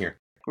 Get in here.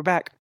 We're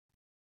back.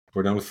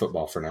 We're done with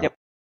football for now. Yep.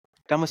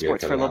 Done with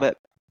sports for a little bit.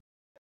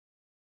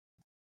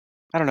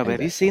 I don't know, but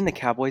have you seen the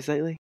Cowboys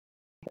lately?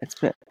 It's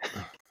been...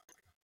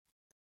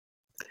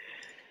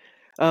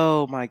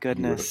 Oh my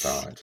goodness.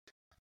 What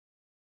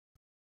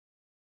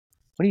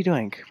are you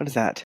doing? What is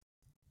that?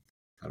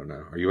 I don't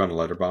know. Are you on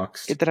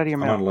Letterboxd? Get that out of your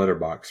mouth. I'm on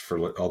Letterboxd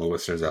for all the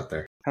listeners out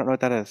there. I don't know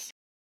what that is.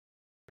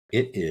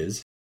 It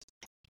is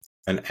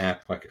an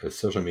app, like a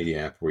social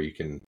media app, where you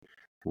can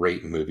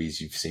rate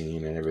movies you've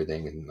seen and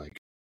everything, and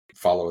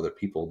follow other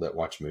people that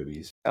watch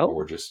movies,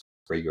 or just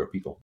regular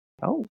people.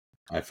 Oh.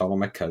 I follow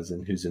my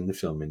cousin who's in the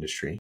film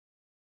industry.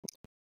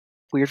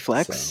 Weird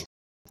flex.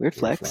 Weird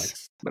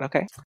flex. But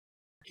okay.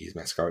 He's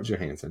my Scarlett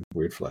Johansson.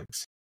 Weird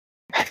flex.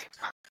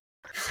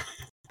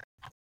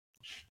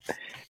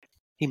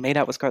 He made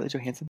out with Scarlett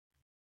Johansson?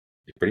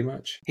 Pretty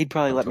much. He'd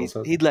probably let me.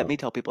 He'd let me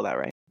tell people that,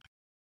 right?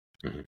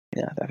 Mm-hmm.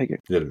 Yeah, I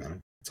figured. It doesn't matter.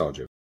 It's all a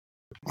joke.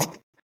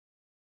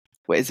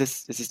 Wait, is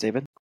this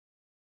David?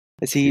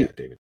 Is he? Yeah,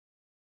 David.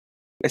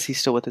 Is he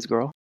still with his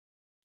girl?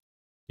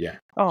 Yeah.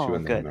 Oh,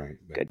 good.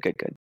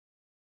 Good.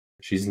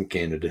 She's in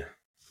Canada.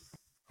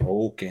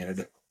 Oh,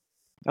 Canada.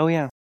 Oh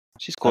yeah,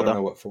 she's cool. I don't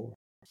know what for,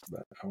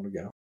 but I want to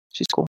go.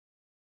 She's cool.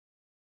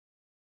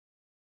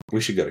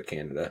 We should go to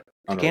Canada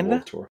on our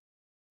world tour.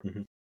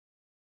 Mm-hmm.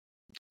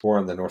 Or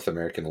on the North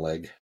American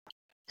leg.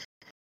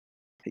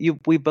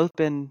 We've both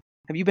been.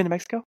 Have you been to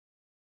Mexico?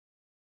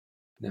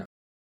 No.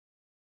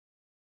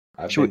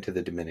 I've been to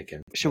the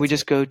Dominican. Should we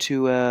just go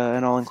to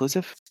an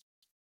all-inclusive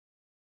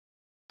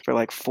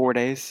for 4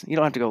 days? You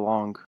don't have to go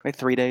long.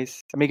 3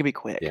 days. I mean, it can be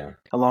quick. Yeah.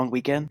 A long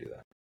weekend. Do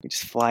that. We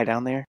just fly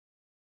down there.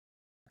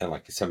 And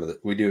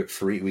we do it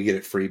free. We get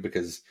it free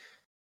because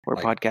we're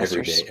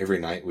podcasters. Every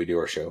night we do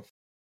our show.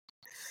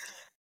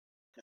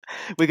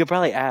 We could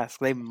probably ask.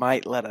 They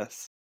might let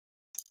us.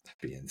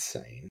 That'd be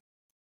insane.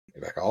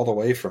 You're back all the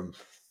way from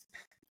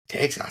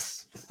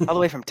Texas. All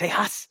the way from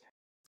Tejas.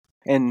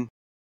 And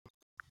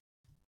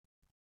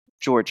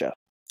Georgia.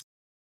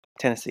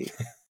 Tennessee.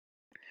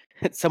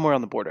 It's somewhere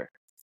on the border.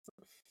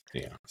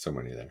 Yeah,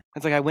 somewhere near there.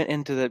 It's I went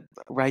into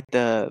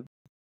the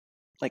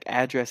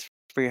address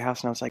for your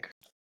house, and I was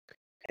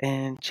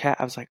and chat.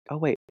 I was oh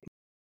wait. I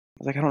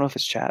was I don't know if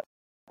it's chat.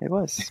 It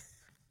was.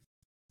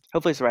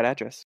 Hopefully it's the right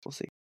address. We'll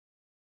see.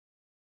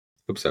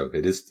 Hope so.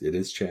 It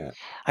is chat.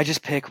 I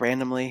just pick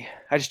randomly.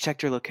 I just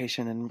checked your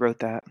location and wrote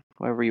that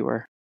wherever you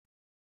were.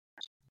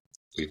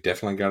 We've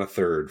definitely got a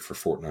third for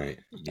Fortnite.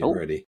 Get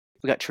ready.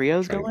 We got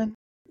trios going?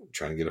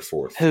 Trying to get a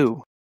fourth.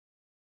 Who?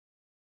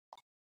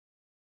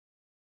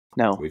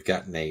 No. We've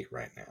got Nate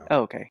right now.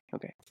 Oh, okay.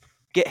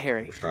 Get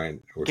Harry. We're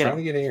trying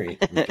to get Harry.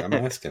 I'm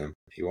asking him.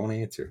 He won't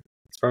answer.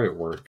 He's probably at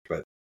work,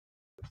 but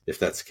if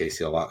that's the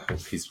case,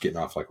 he's getting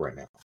off right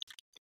now.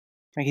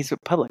 He's with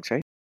Publix,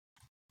 right?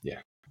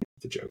 Yeah.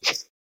 It's a joke.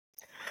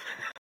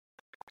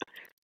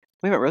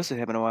 We haven't roasted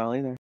him in a while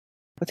either.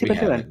 What's he been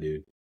doing?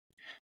 Dude.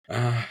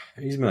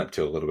 He's been up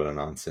to a little bit of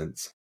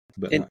nonsense,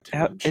 but not too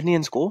much. Isn't he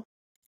in school?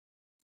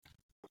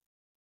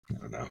 I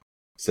don't know.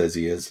 Says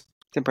he is.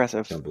 It's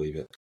impressive. Don't believe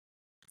it.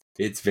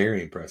 It's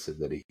very impressive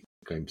that he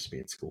claims to be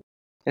in school.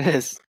 It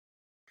is.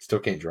 Still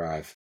can't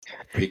drive.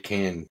 He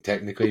can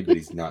technically, but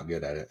he's not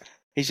good at it.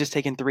 He's just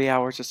taken 3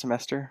 hours a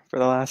semester for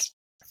the last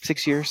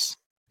 6 years.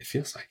 It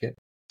feels like it.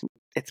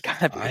 It's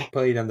gotta be. I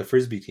played on the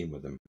Frisbee team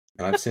with him,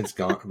 and I've since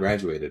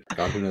graduated,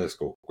 gone to another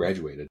school,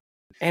 graduated.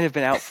 And have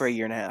been out for a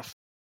year and a half.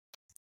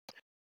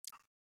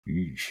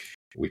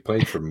 We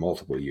played for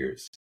multiple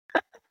years.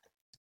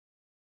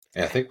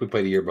 And I think we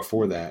played a year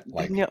before that,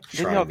 like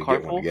trying to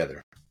get one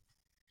together.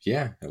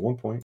 Yeah, at one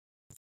point.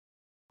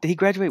 Did he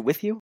graduate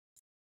with you?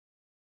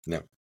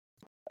 No.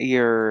 A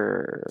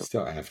year...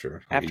 Still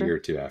after? Like a year or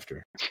two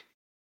after.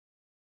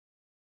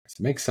 It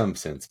makes some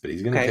sense, but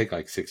he's going to take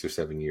like 6 or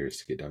 7 years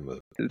to get done with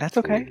it. That's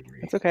okay.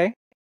 That's okay.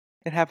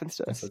 It happens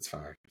to us. That's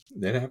fine.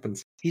 It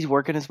happens. He's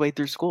working his way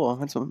through school.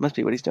 That's what must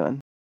be what he's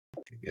doing.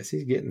 I guess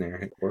he's getting there.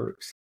 It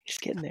works. He's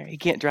getting there. He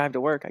can't drive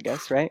to work, I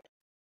guess, right?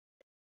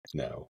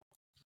 No.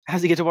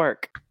 How's he get to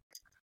work?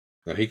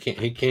 No, he can't.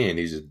 He can.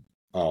 He's just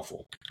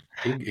awful.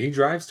 He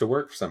drives to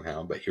work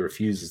somehow, but he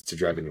refuses to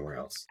drive anywhere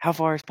else. How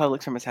far is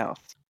Publix from his house?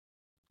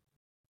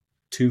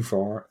 Too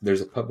far.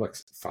 There's a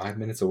Publix 5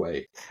 minutes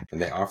away,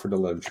 and they offered to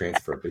let him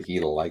transfer, but he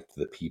liked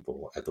the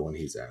people at the one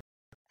he's at.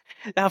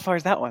 How far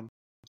is that one?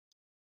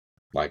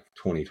 Like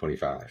 20,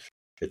 25.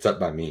 It's up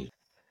by me.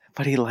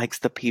 But he likes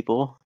the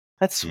people.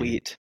 That's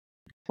sweet.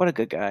 What a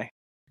good guy.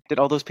 Did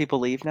all those people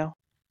leave now?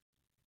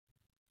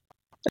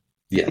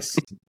 Yes,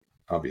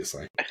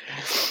 obviously.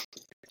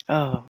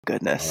 Oh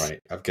goodness! All right,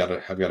 I've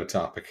got a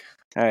topic.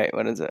 All right,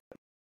 what is it?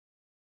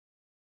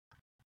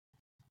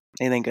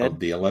 Anything good?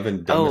 The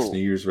 11 dumbest New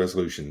Year's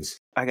resolutions.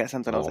 I got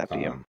something else after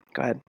you.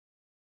 Go ahead.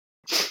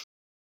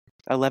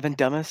 11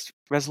 dumbest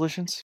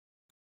resolutions?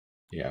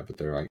 Yeah, but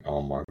they're like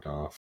all marked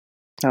off.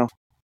 Oh,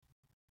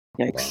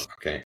 yikes!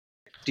 Okay.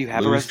 Do you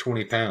have lose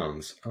 20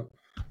 pounds? Oh.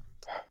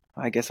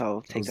 I guess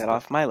I'll take that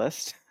off my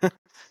list.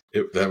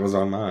 That was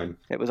on mine.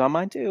 It was on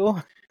mine too.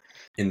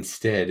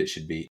 Instead, it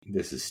should be,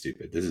 this is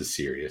stupid. This is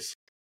serious.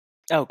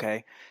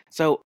 Okay.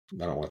 So,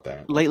 I don't want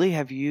that. Lately,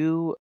 have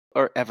you,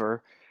 or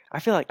ever,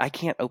 I feel like I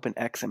can't open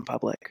X in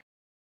public.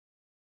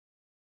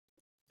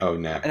 Oh,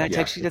 no. And I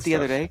texted you that the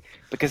other day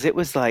because it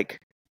was like,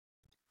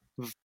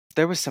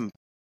 there was some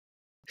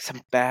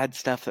bad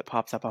stuff that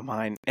pops up on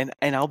mine. And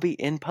I'll be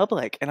in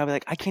public and I'll be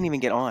like, I can't even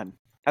get on.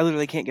 I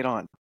literally can't get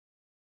on.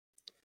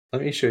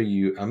 Let me show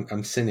you.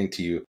 I'm sending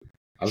to you.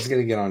 I was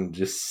going to get on and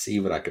just see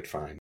what I could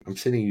find. I'm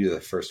sending you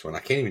the first one. I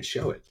can't even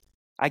show it.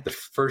 The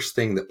first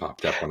thing that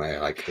popped up when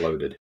I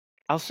loaded.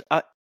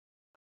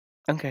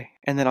 Okay,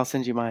 and then I'll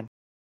send you mine.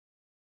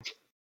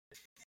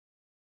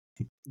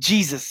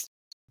 Jesus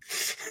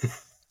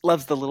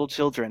loves the little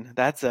children.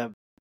 That's a...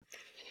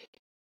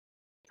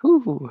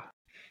 Whew.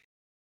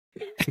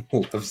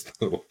 Loves the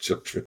little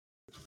children.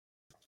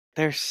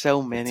 There's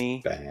so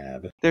many. It's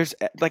bad. There's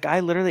like,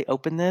 I literally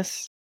opened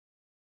this.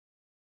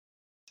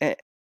 And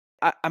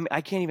I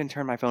can't even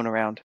turn my phone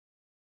around.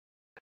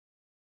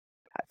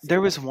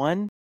 There was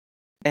one,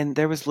 and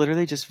there was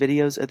literally just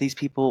videos of these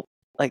people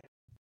like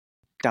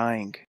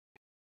dying.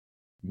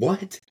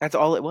 What? That's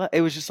all it was.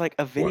 It was just like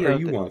a video. What are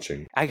you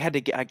watching? I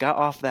got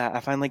off that. I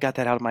finally got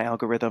that out of my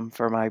algorithm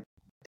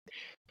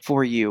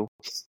for you.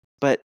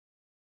 But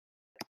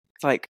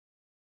it's like,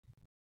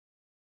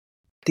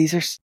 these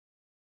are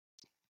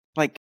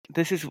like,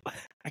 this is,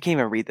 I can't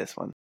even read this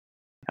one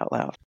out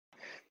loud.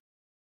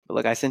 But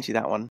look, I sent you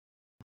that one.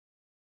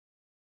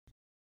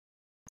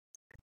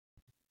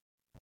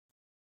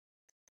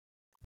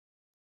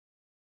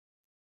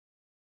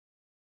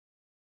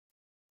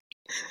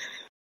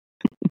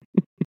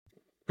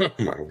 Oh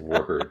my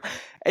word.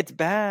 It's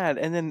bad.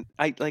 And then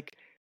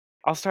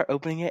I'll start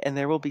opening it and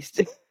there will be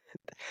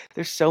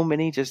there's so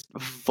many just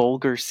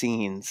vulgar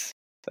scenes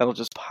that'll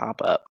just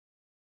pop up.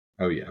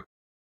 Oh yeah.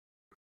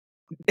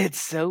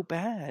 It's so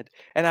bad.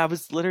 And I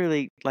was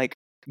literally like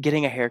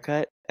getting a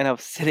haircut and I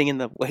was sitting in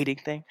the waiting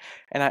thing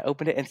and I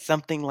opened it and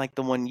something like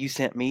the one you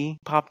sent me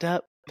popped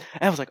up.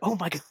 And I was like, oh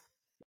my God.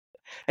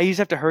 I just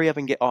have to hurry up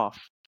and get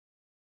off.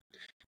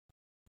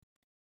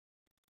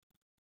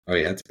 Oh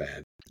yeah, it's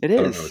bad. It is.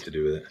 I don't know what to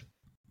do with it.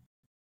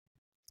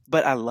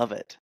 But I love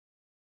it.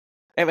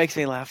 It makes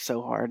me laugh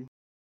so hard.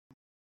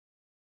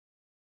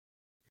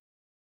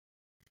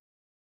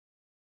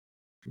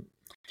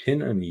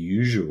 Ten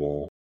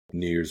unusual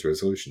New Year's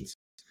resolutions.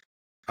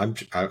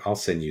 I'll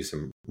send you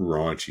some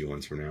raunchy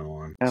ones from now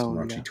on. Some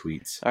raunchy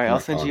tweets. All right,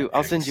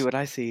 I'll send you what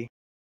I see.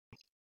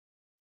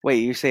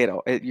 Wait, you say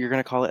it? You're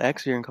gonna call it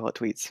X, or you're gonna call it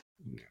tweets?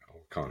 No, I'm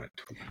calling it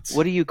tweets.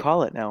 What do you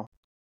call it now?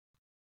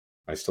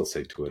 I still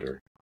say Twitter.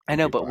 I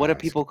know, but what do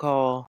people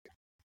call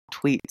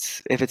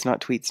tweets if it's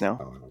not tweets now?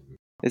 Oh,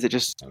 is it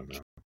just I don't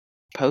know.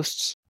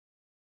 Posts?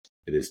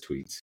 It is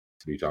tweets.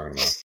 What are you talking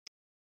about?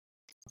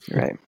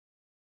 Right.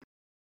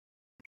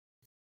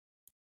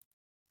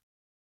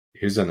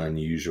 Here's an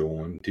unusual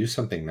one. Do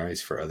something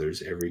nice for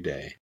others every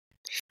day.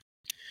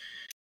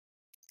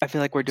 I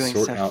feel like we're doing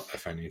Sort out a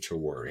financial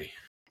worry.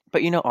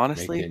 But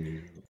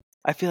honestly,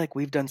 I feel like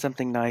we've done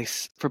something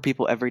nice for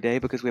people every day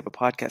because we have a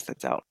podcast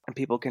that's out and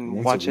people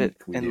can watch it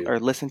or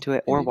listen to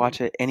it or watch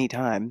it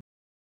anytime.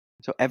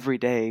 So every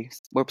day,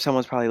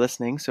 someone's probably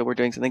listening, so we're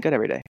doing something good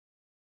every day.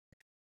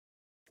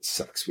 It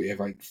sucks. We have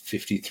like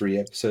 53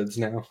 episodes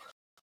now.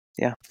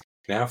 Yeah.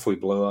 Now if we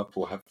blow up,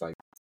 we'll have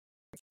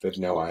there's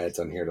no ads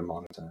on here to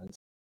monetize.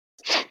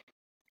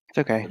 It's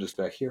okay. We're just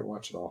back here.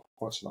 Watch it all.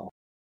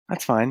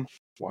 That's fine.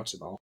 Watch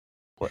it all.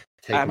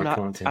 Take my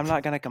content. I'm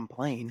not going to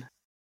complain.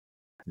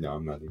 No,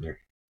 I'm not either.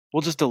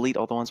 We'll just delete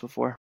all the ones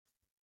before.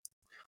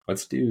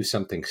 Let's do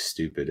something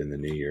stupid in the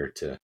new year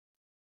to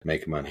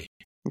make money.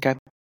 Okay.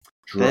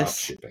 Drop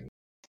shipping.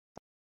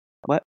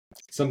 What?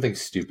 Something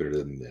stupider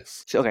than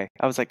this. So, okay.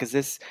 I was like, because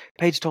this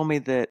Paige told me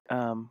that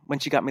when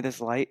she got me this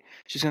light,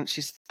 she thought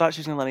she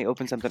was going to let me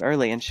open something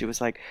early. And she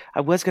was like, I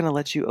was going to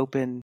let you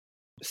open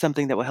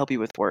something that will help you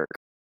with work.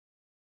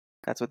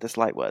 That's what this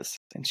light was.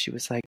 And she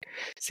was like,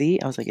 see?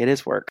 I was like, it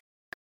is work.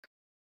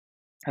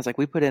 I was like,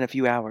 we put in a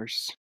few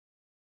hours.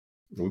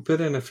 We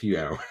put in a few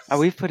hours.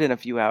 We've put in a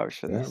few hours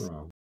for this. Not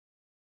wrong.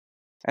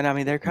 And I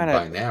mean, they're kind of...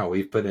 By now,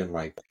 we've put in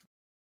like...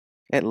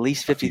 At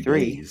least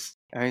 53.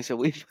 All right, so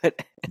we've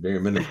put... Bare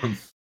minimum.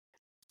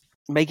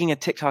 Making a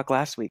TikTok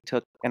last week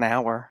took an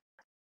hour.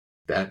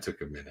 That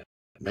took a minute.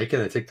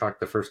 Making a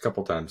TikTok the first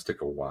couple times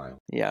took a while.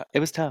 Yeah, it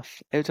was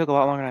tough. It took a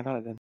lot longer than I thought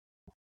it did.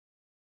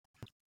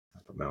 I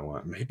don't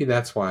know. Maybe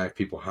that's why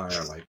people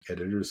hire like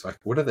editors. Like,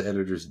 what do the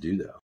editors do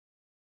though?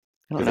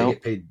 I don't know. They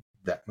get paid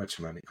that much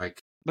money. Like,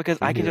 because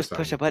I can just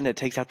push a button, it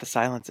takes out the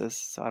silences.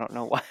 So I don't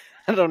know why.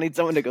 I don't need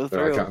someone to go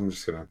through. Like, I'm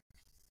just gonna...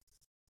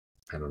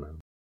 I don't know.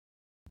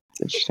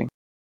 It's interesting.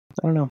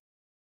 I don't know.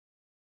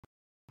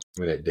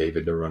 We let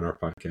David to run our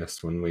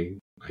podcast when we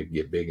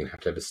get big and have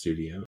to have a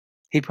studio.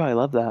 He'd probably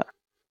love that.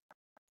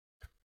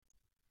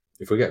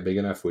 If we got big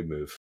enough, we'd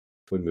move.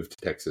 We'd move to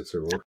Texas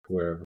or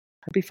wherever.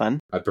 That'd be fun.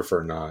 I'd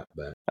prefer not,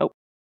 but... Oh.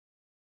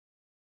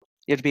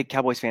 You have to be a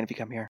Cowboys fan if you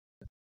come here.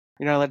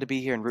 You're not allowed to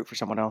be here and root for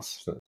someone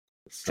else.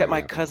 Except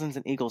my cousin's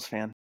an Eagles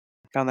fan.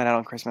 Found that out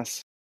on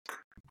Christmas.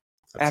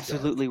 That's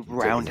absolutely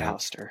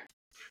roundhoused her.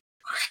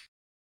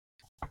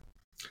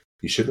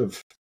 You should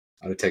have.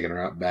 I'd have taken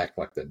her out back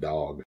like the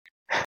dog.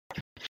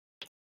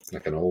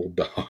 Like an old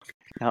dog.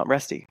 Not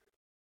Rusty.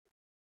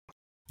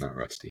 Not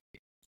Rusty.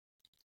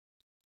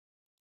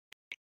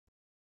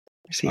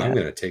 I'm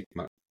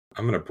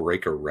gonna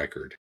break a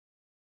record.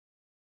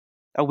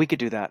 Oh, we could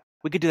do that.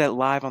 We could do that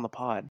live on the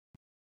pod.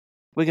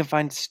 We can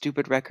find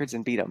stupid records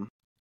and beat them.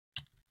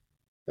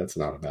 That's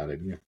not a bad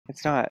idea.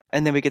 It's not.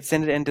 And then we could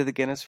send it into the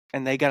Guinness,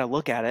 and they got to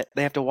look at it.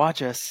 They have to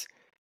watch us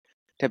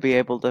to be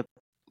able to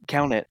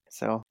count it.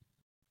 So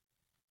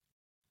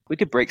we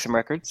could break some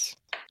records.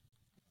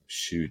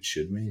 Shoot,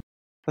 should we?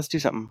 Let's do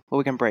something. What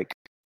we can break.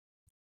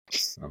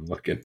 I'm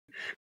looking.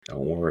 Don't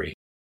worry.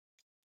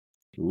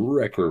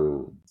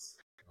 Records.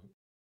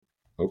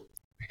 Oh,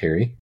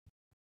 Harry.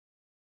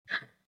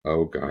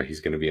 Oh God,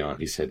 he's going to be on.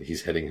 He said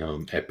he's heading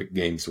home. Epic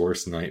Games'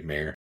 worst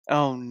nightmare.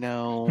 Oh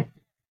no.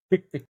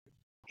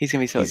 He's going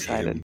to be so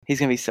excited. He's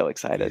going to be so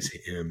excited.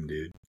 He's him,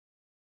 dude.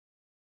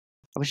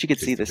 I wish you could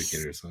see this.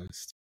 Beginner's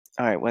list.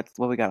 All right, what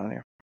we got on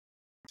here?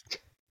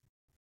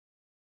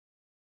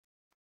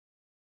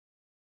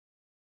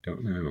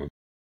 Don't know.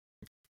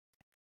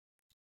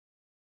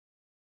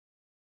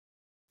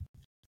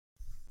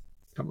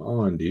 Come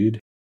on,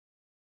 dude.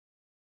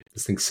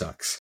 This thing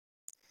sucks.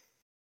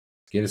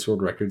 Guinness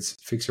World Records,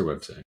 fix your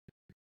website.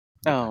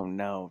 Oh,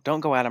 no. Don't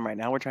go at him right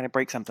now. We're trying to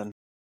break something.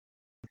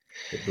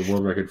 The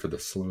world record for the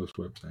slowest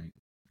website.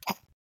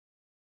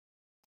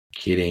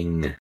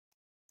 Kidding.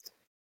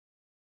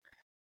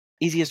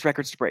 Easiest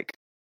records to break.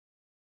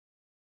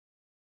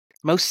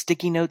 Most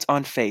sticky notes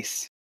on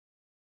face.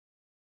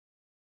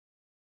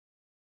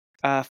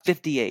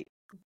 58.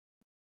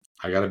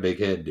 I got a big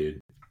head,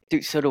 dude.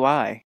 Dude, so do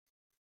I.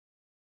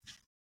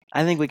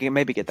 I think we can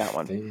maybe get that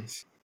one.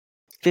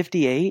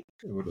 58?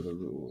 What are the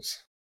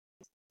rules?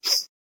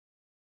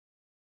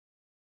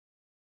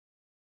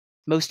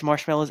 Most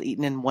marshmallows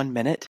eaten in 1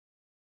 minute.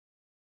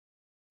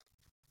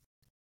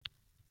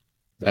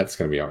 That's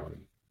going to be our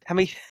one. How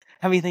many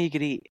do you think you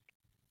could eat?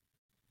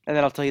 And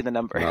then I'll tell you the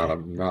number.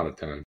 Not a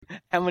ton.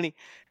 How many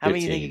do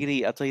you think you could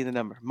eat? I'll tell you the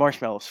number.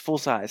 Marshmallows, full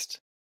sized.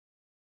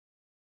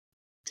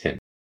 10.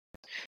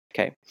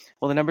 Okay.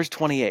 Well, the number's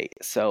 28,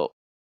 so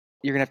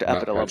you're going to have to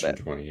up it a little bit.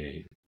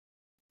 28.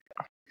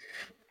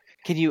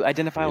 Can you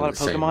identify a lot of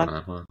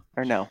Pokemon?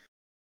 Or no?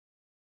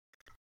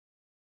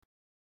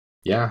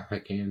 Yeah, I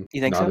can.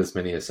 You think Not so? as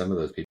many as some of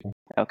those people.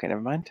 Okay,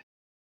 never mind.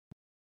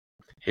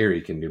 Harry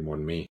can do more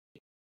than me.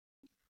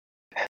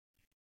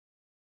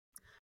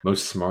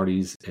 Most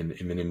Smarties and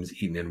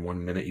M&Ms eaten in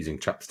 1 minute using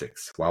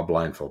chopsticks while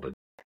blindfolded.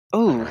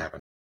 Ooh.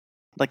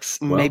 Like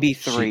maybe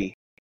 3.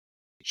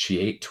 She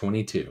ate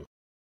 22.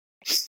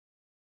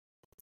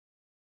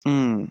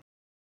 Maybe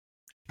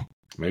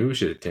we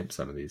should attempt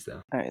some of these,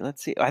 though. All right,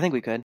 let's see. I think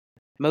we could.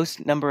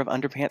 Most number of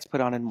underpants put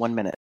on in 1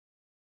 minute.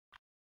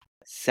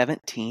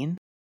 17.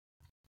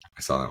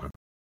 I saw that one.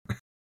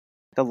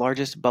 The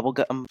largest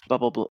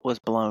bubble was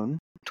blown.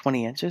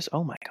 20 inches.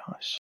 Oh my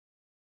gosh.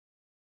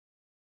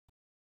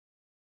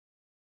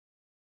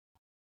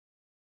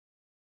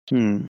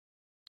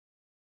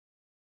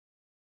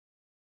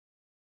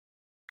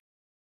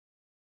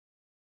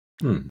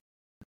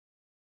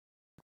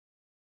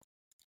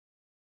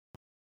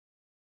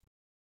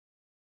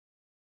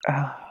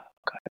 Oh,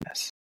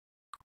 goodness.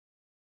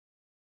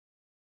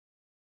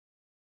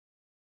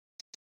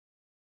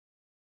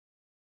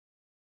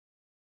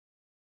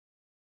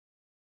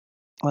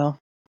 Well,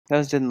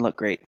 those didn't look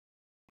great.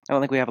 I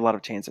don't think we have a lot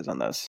of chances on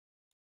those.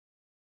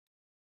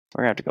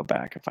 We're going to have to go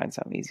back and find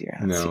something easier.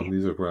 Let's see.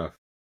 These look rough.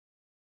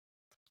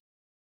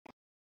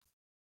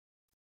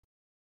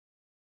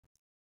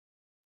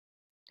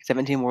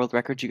 17 world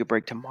records you could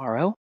break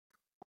tomorrow.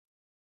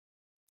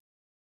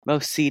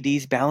 Most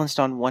CDs balanced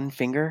on one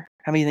finger.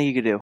 How many do you think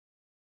you could do?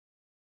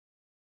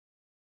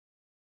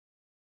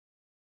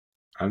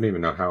 I don't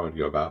even know how I would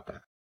go about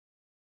that.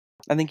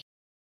 I think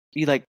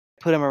you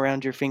put them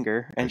around your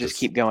finger and just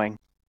keep going.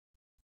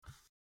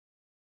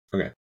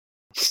 Okay.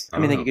 How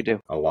many do you think you could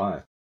do? A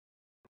lot.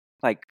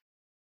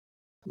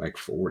 Like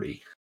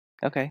 40.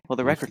 Okay. Well,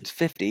 the record's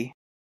 50.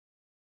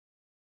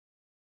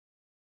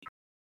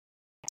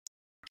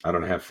 I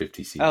don't have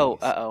 50 CDs. Oh,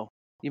 uh-oh.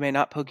 You may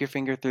not poke your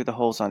finger through the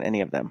holes on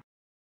any of them.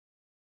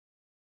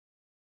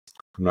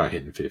 I'm not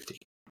hitting 50.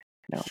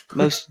 No.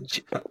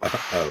 Most...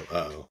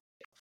 Oh.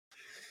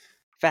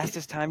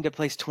 Fastest time to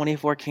place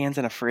 24 cans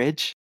in a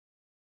fridge?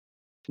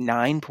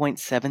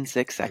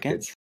 9.76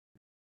 seconds.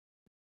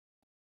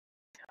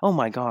 Oh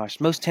my gosh.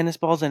 Most tennis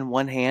balls in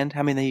one hand?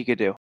 How many do you could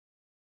do?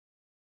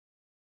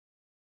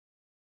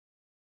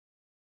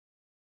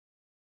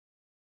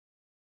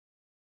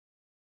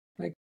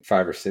 Like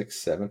 5 or 6,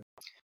 7.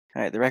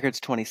 All right, the record's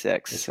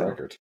 26. It's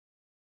record.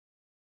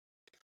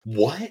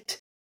 What?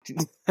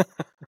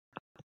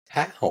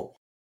 How?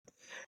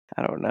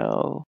 I don't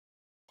know.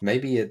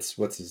 Maybe it's,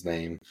 what's his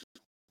name?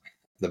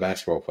 The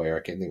basketball player.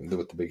 I can't think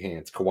with the big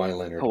hands. Kawhi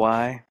Leonard.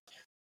 Kawhi.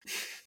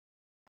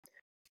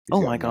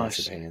 Oh my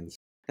gosh. Hands.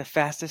 The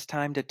fastest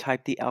time to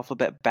type the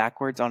alphabet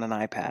backwards on an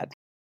iPad.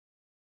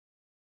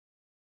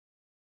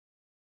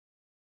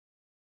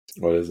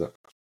 What is it?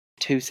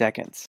 2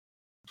 seconds.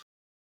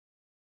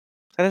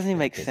 That doesn't even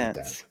make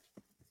sense.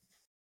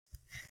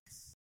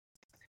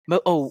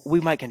 We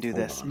might can do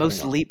this.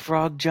 Most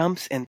leapfrog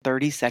jumps in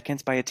 30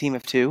 seconds by a team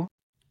of 2.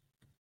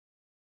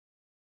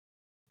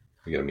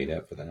 We gotta meet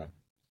up for that.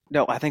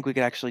 No, I think we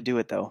could actually do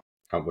it though.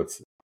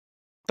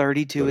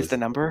 32 is the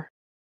number.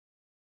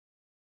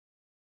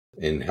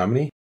 In how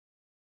many?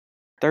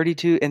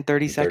 32 in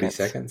 30 seconds.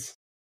 30 seconds?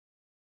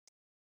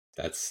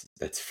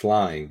 That's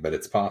flying, but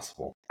it's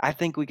possible. I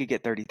think we could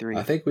get 33.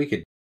 I think we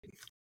could.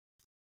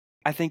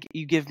 I think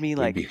you give me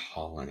We'd be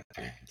hauling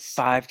ass.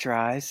 5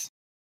 tries.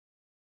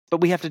 But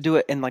we have to do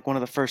it in one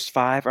of the first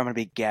 5 or I'm going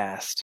to be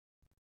gassed.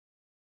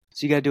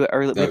 So you got to do it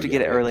early. We have to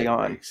get it early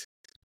on. Breaks.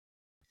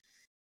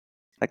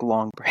 Like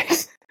long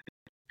breaks.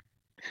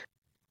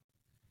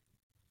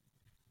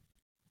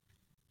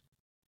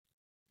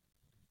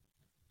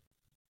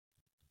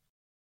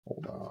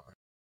 Hold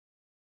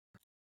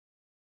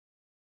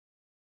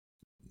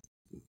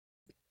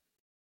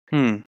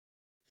on.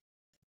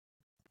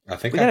 I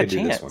think I could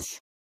do this one.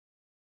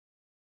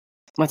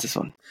 What's this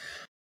one?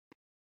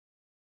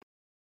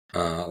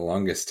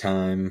 Longest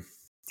time.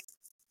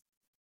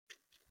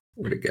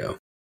 Where'd it go?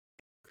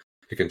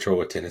 To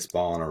control a tennis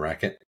ball on a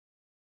racket.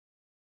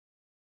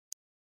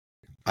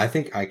 I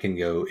think I can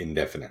go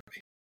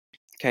indefinitely.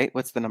 Okay,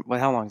 what's the number?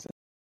 How long is it?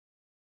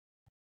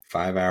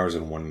 5 hours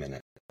and 1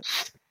 minute.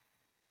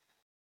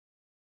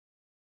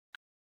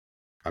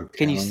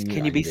 Can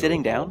you be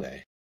sitting down?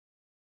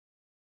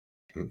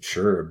 I'm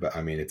sure, but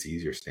I mean it's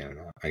easier standing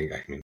up. I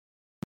can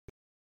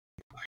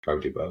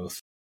probably do both.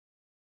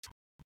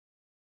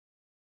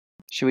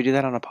 Should we do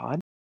that on a pod?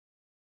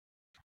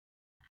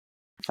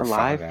 For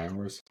 5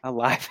 hours? A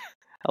live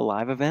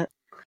event?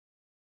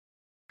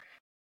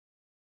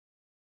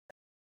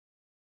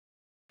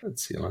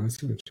 Let's see. Longest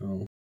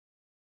time.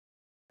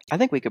 I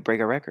think we could break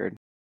a record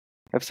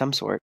of some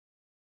sort.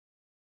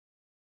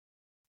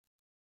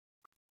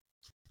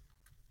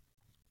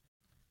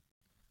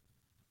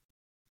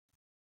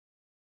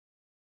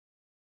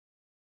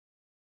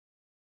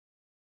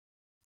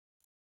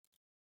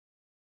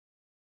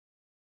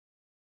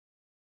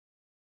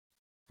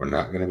 We're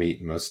not going to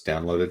beat most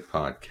downloaded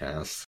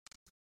podcasts.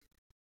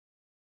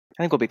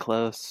 I think we'll be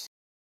close.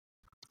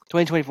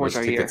 2024 is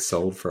our year. Tickets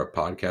sold for a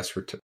podcast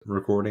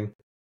recording.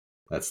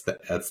 That's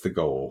the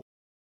goal.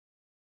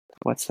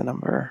 What's the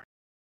number?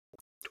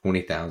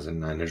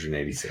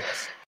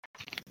 20,986.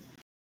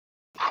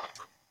 All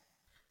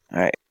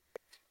right.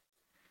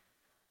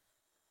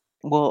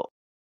 Well,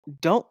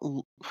 don't.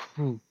 All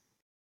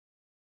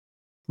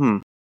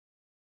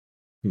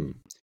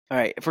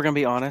right. If we're gonna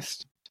be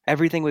honest,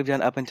 everything we've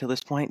done up until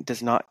this point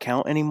does not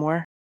count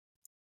anymore,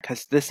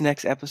 because this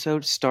next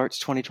episode starts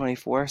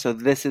 2024. So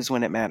this is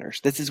when it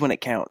matters. This is when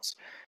it counts.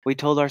 We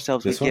told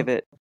ourselves we'd give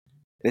it.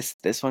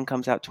 This one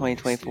comes out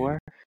 2024.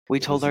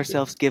 We told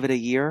ourselves give it a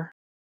year.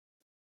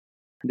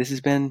 This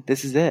is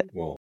it.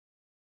 Well,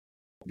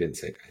 I didn't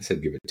say. I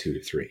said give it 2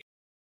 to 3.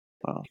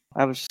 Well,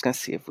 I was just gonna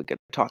see if we could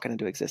talk it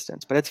into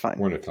existence, but it's fine.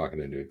 We're not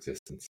talking into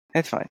existence.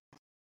 It's fine.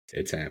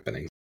 It's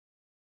happening.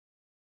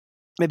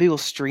 Maybe we'll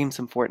stream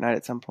some Fortnite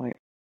at some point.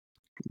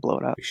 Blow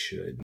it up. We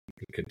should.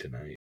 We could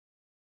tonight.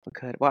 We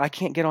could. Well, I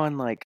can't get on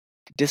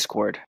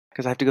Discord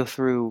because I have to go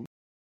through.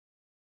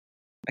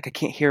 I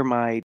can't hear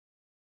my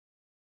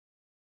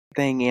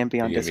thing and be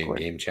on Discord.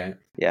 Game chat?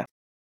 Yeah.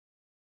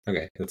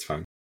 Okay, that's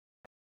fine.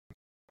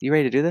 You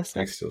ready to do this?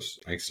 I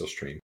can still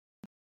stream.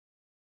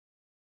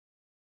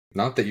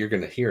 Not that you're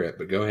going to hear it,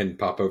 but go ahead and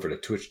pop over to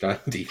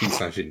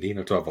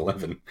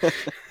twitch.tv/Indino1211.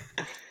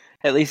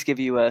 At least give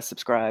you a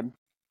subscribe.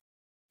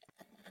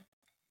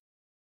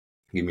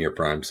 Give me your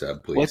Prime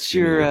sub, please. What's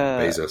your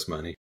Bezos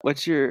money?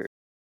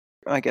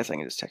 I guess I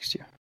can just text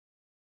you.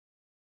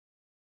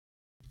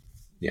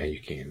 Yeah,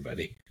 you can,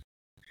 buddy.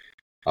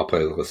 I'll play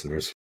the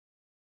listeners.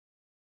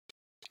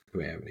 Do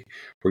we have any?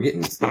 We're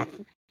getting...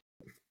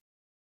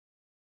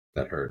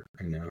 That hurt,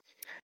 I know.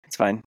 It's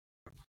fine.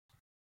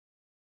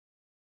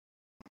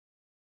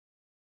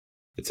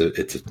 It's a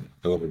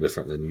little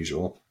different than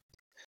usual.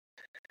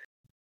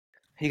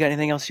 You got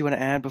anything else you want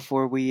to add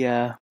before we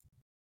go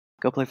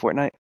play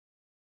Fortnite?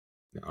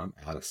 No, I'm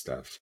out of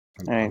stuff.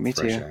 All right, me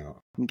too.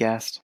 I'm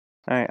gassed.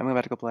 All right, I'm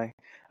about to go play.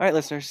 All right,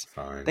 listeners.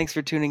 Fine. Thanks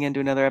for tuning in to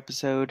another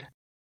episode.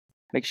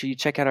 Make sure you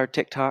check out our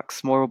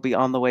TikToks. More will be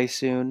on the way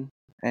soon.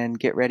 And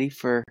get ready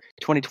for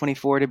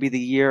 2024 to be the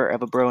year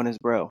of a bro and his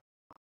bro.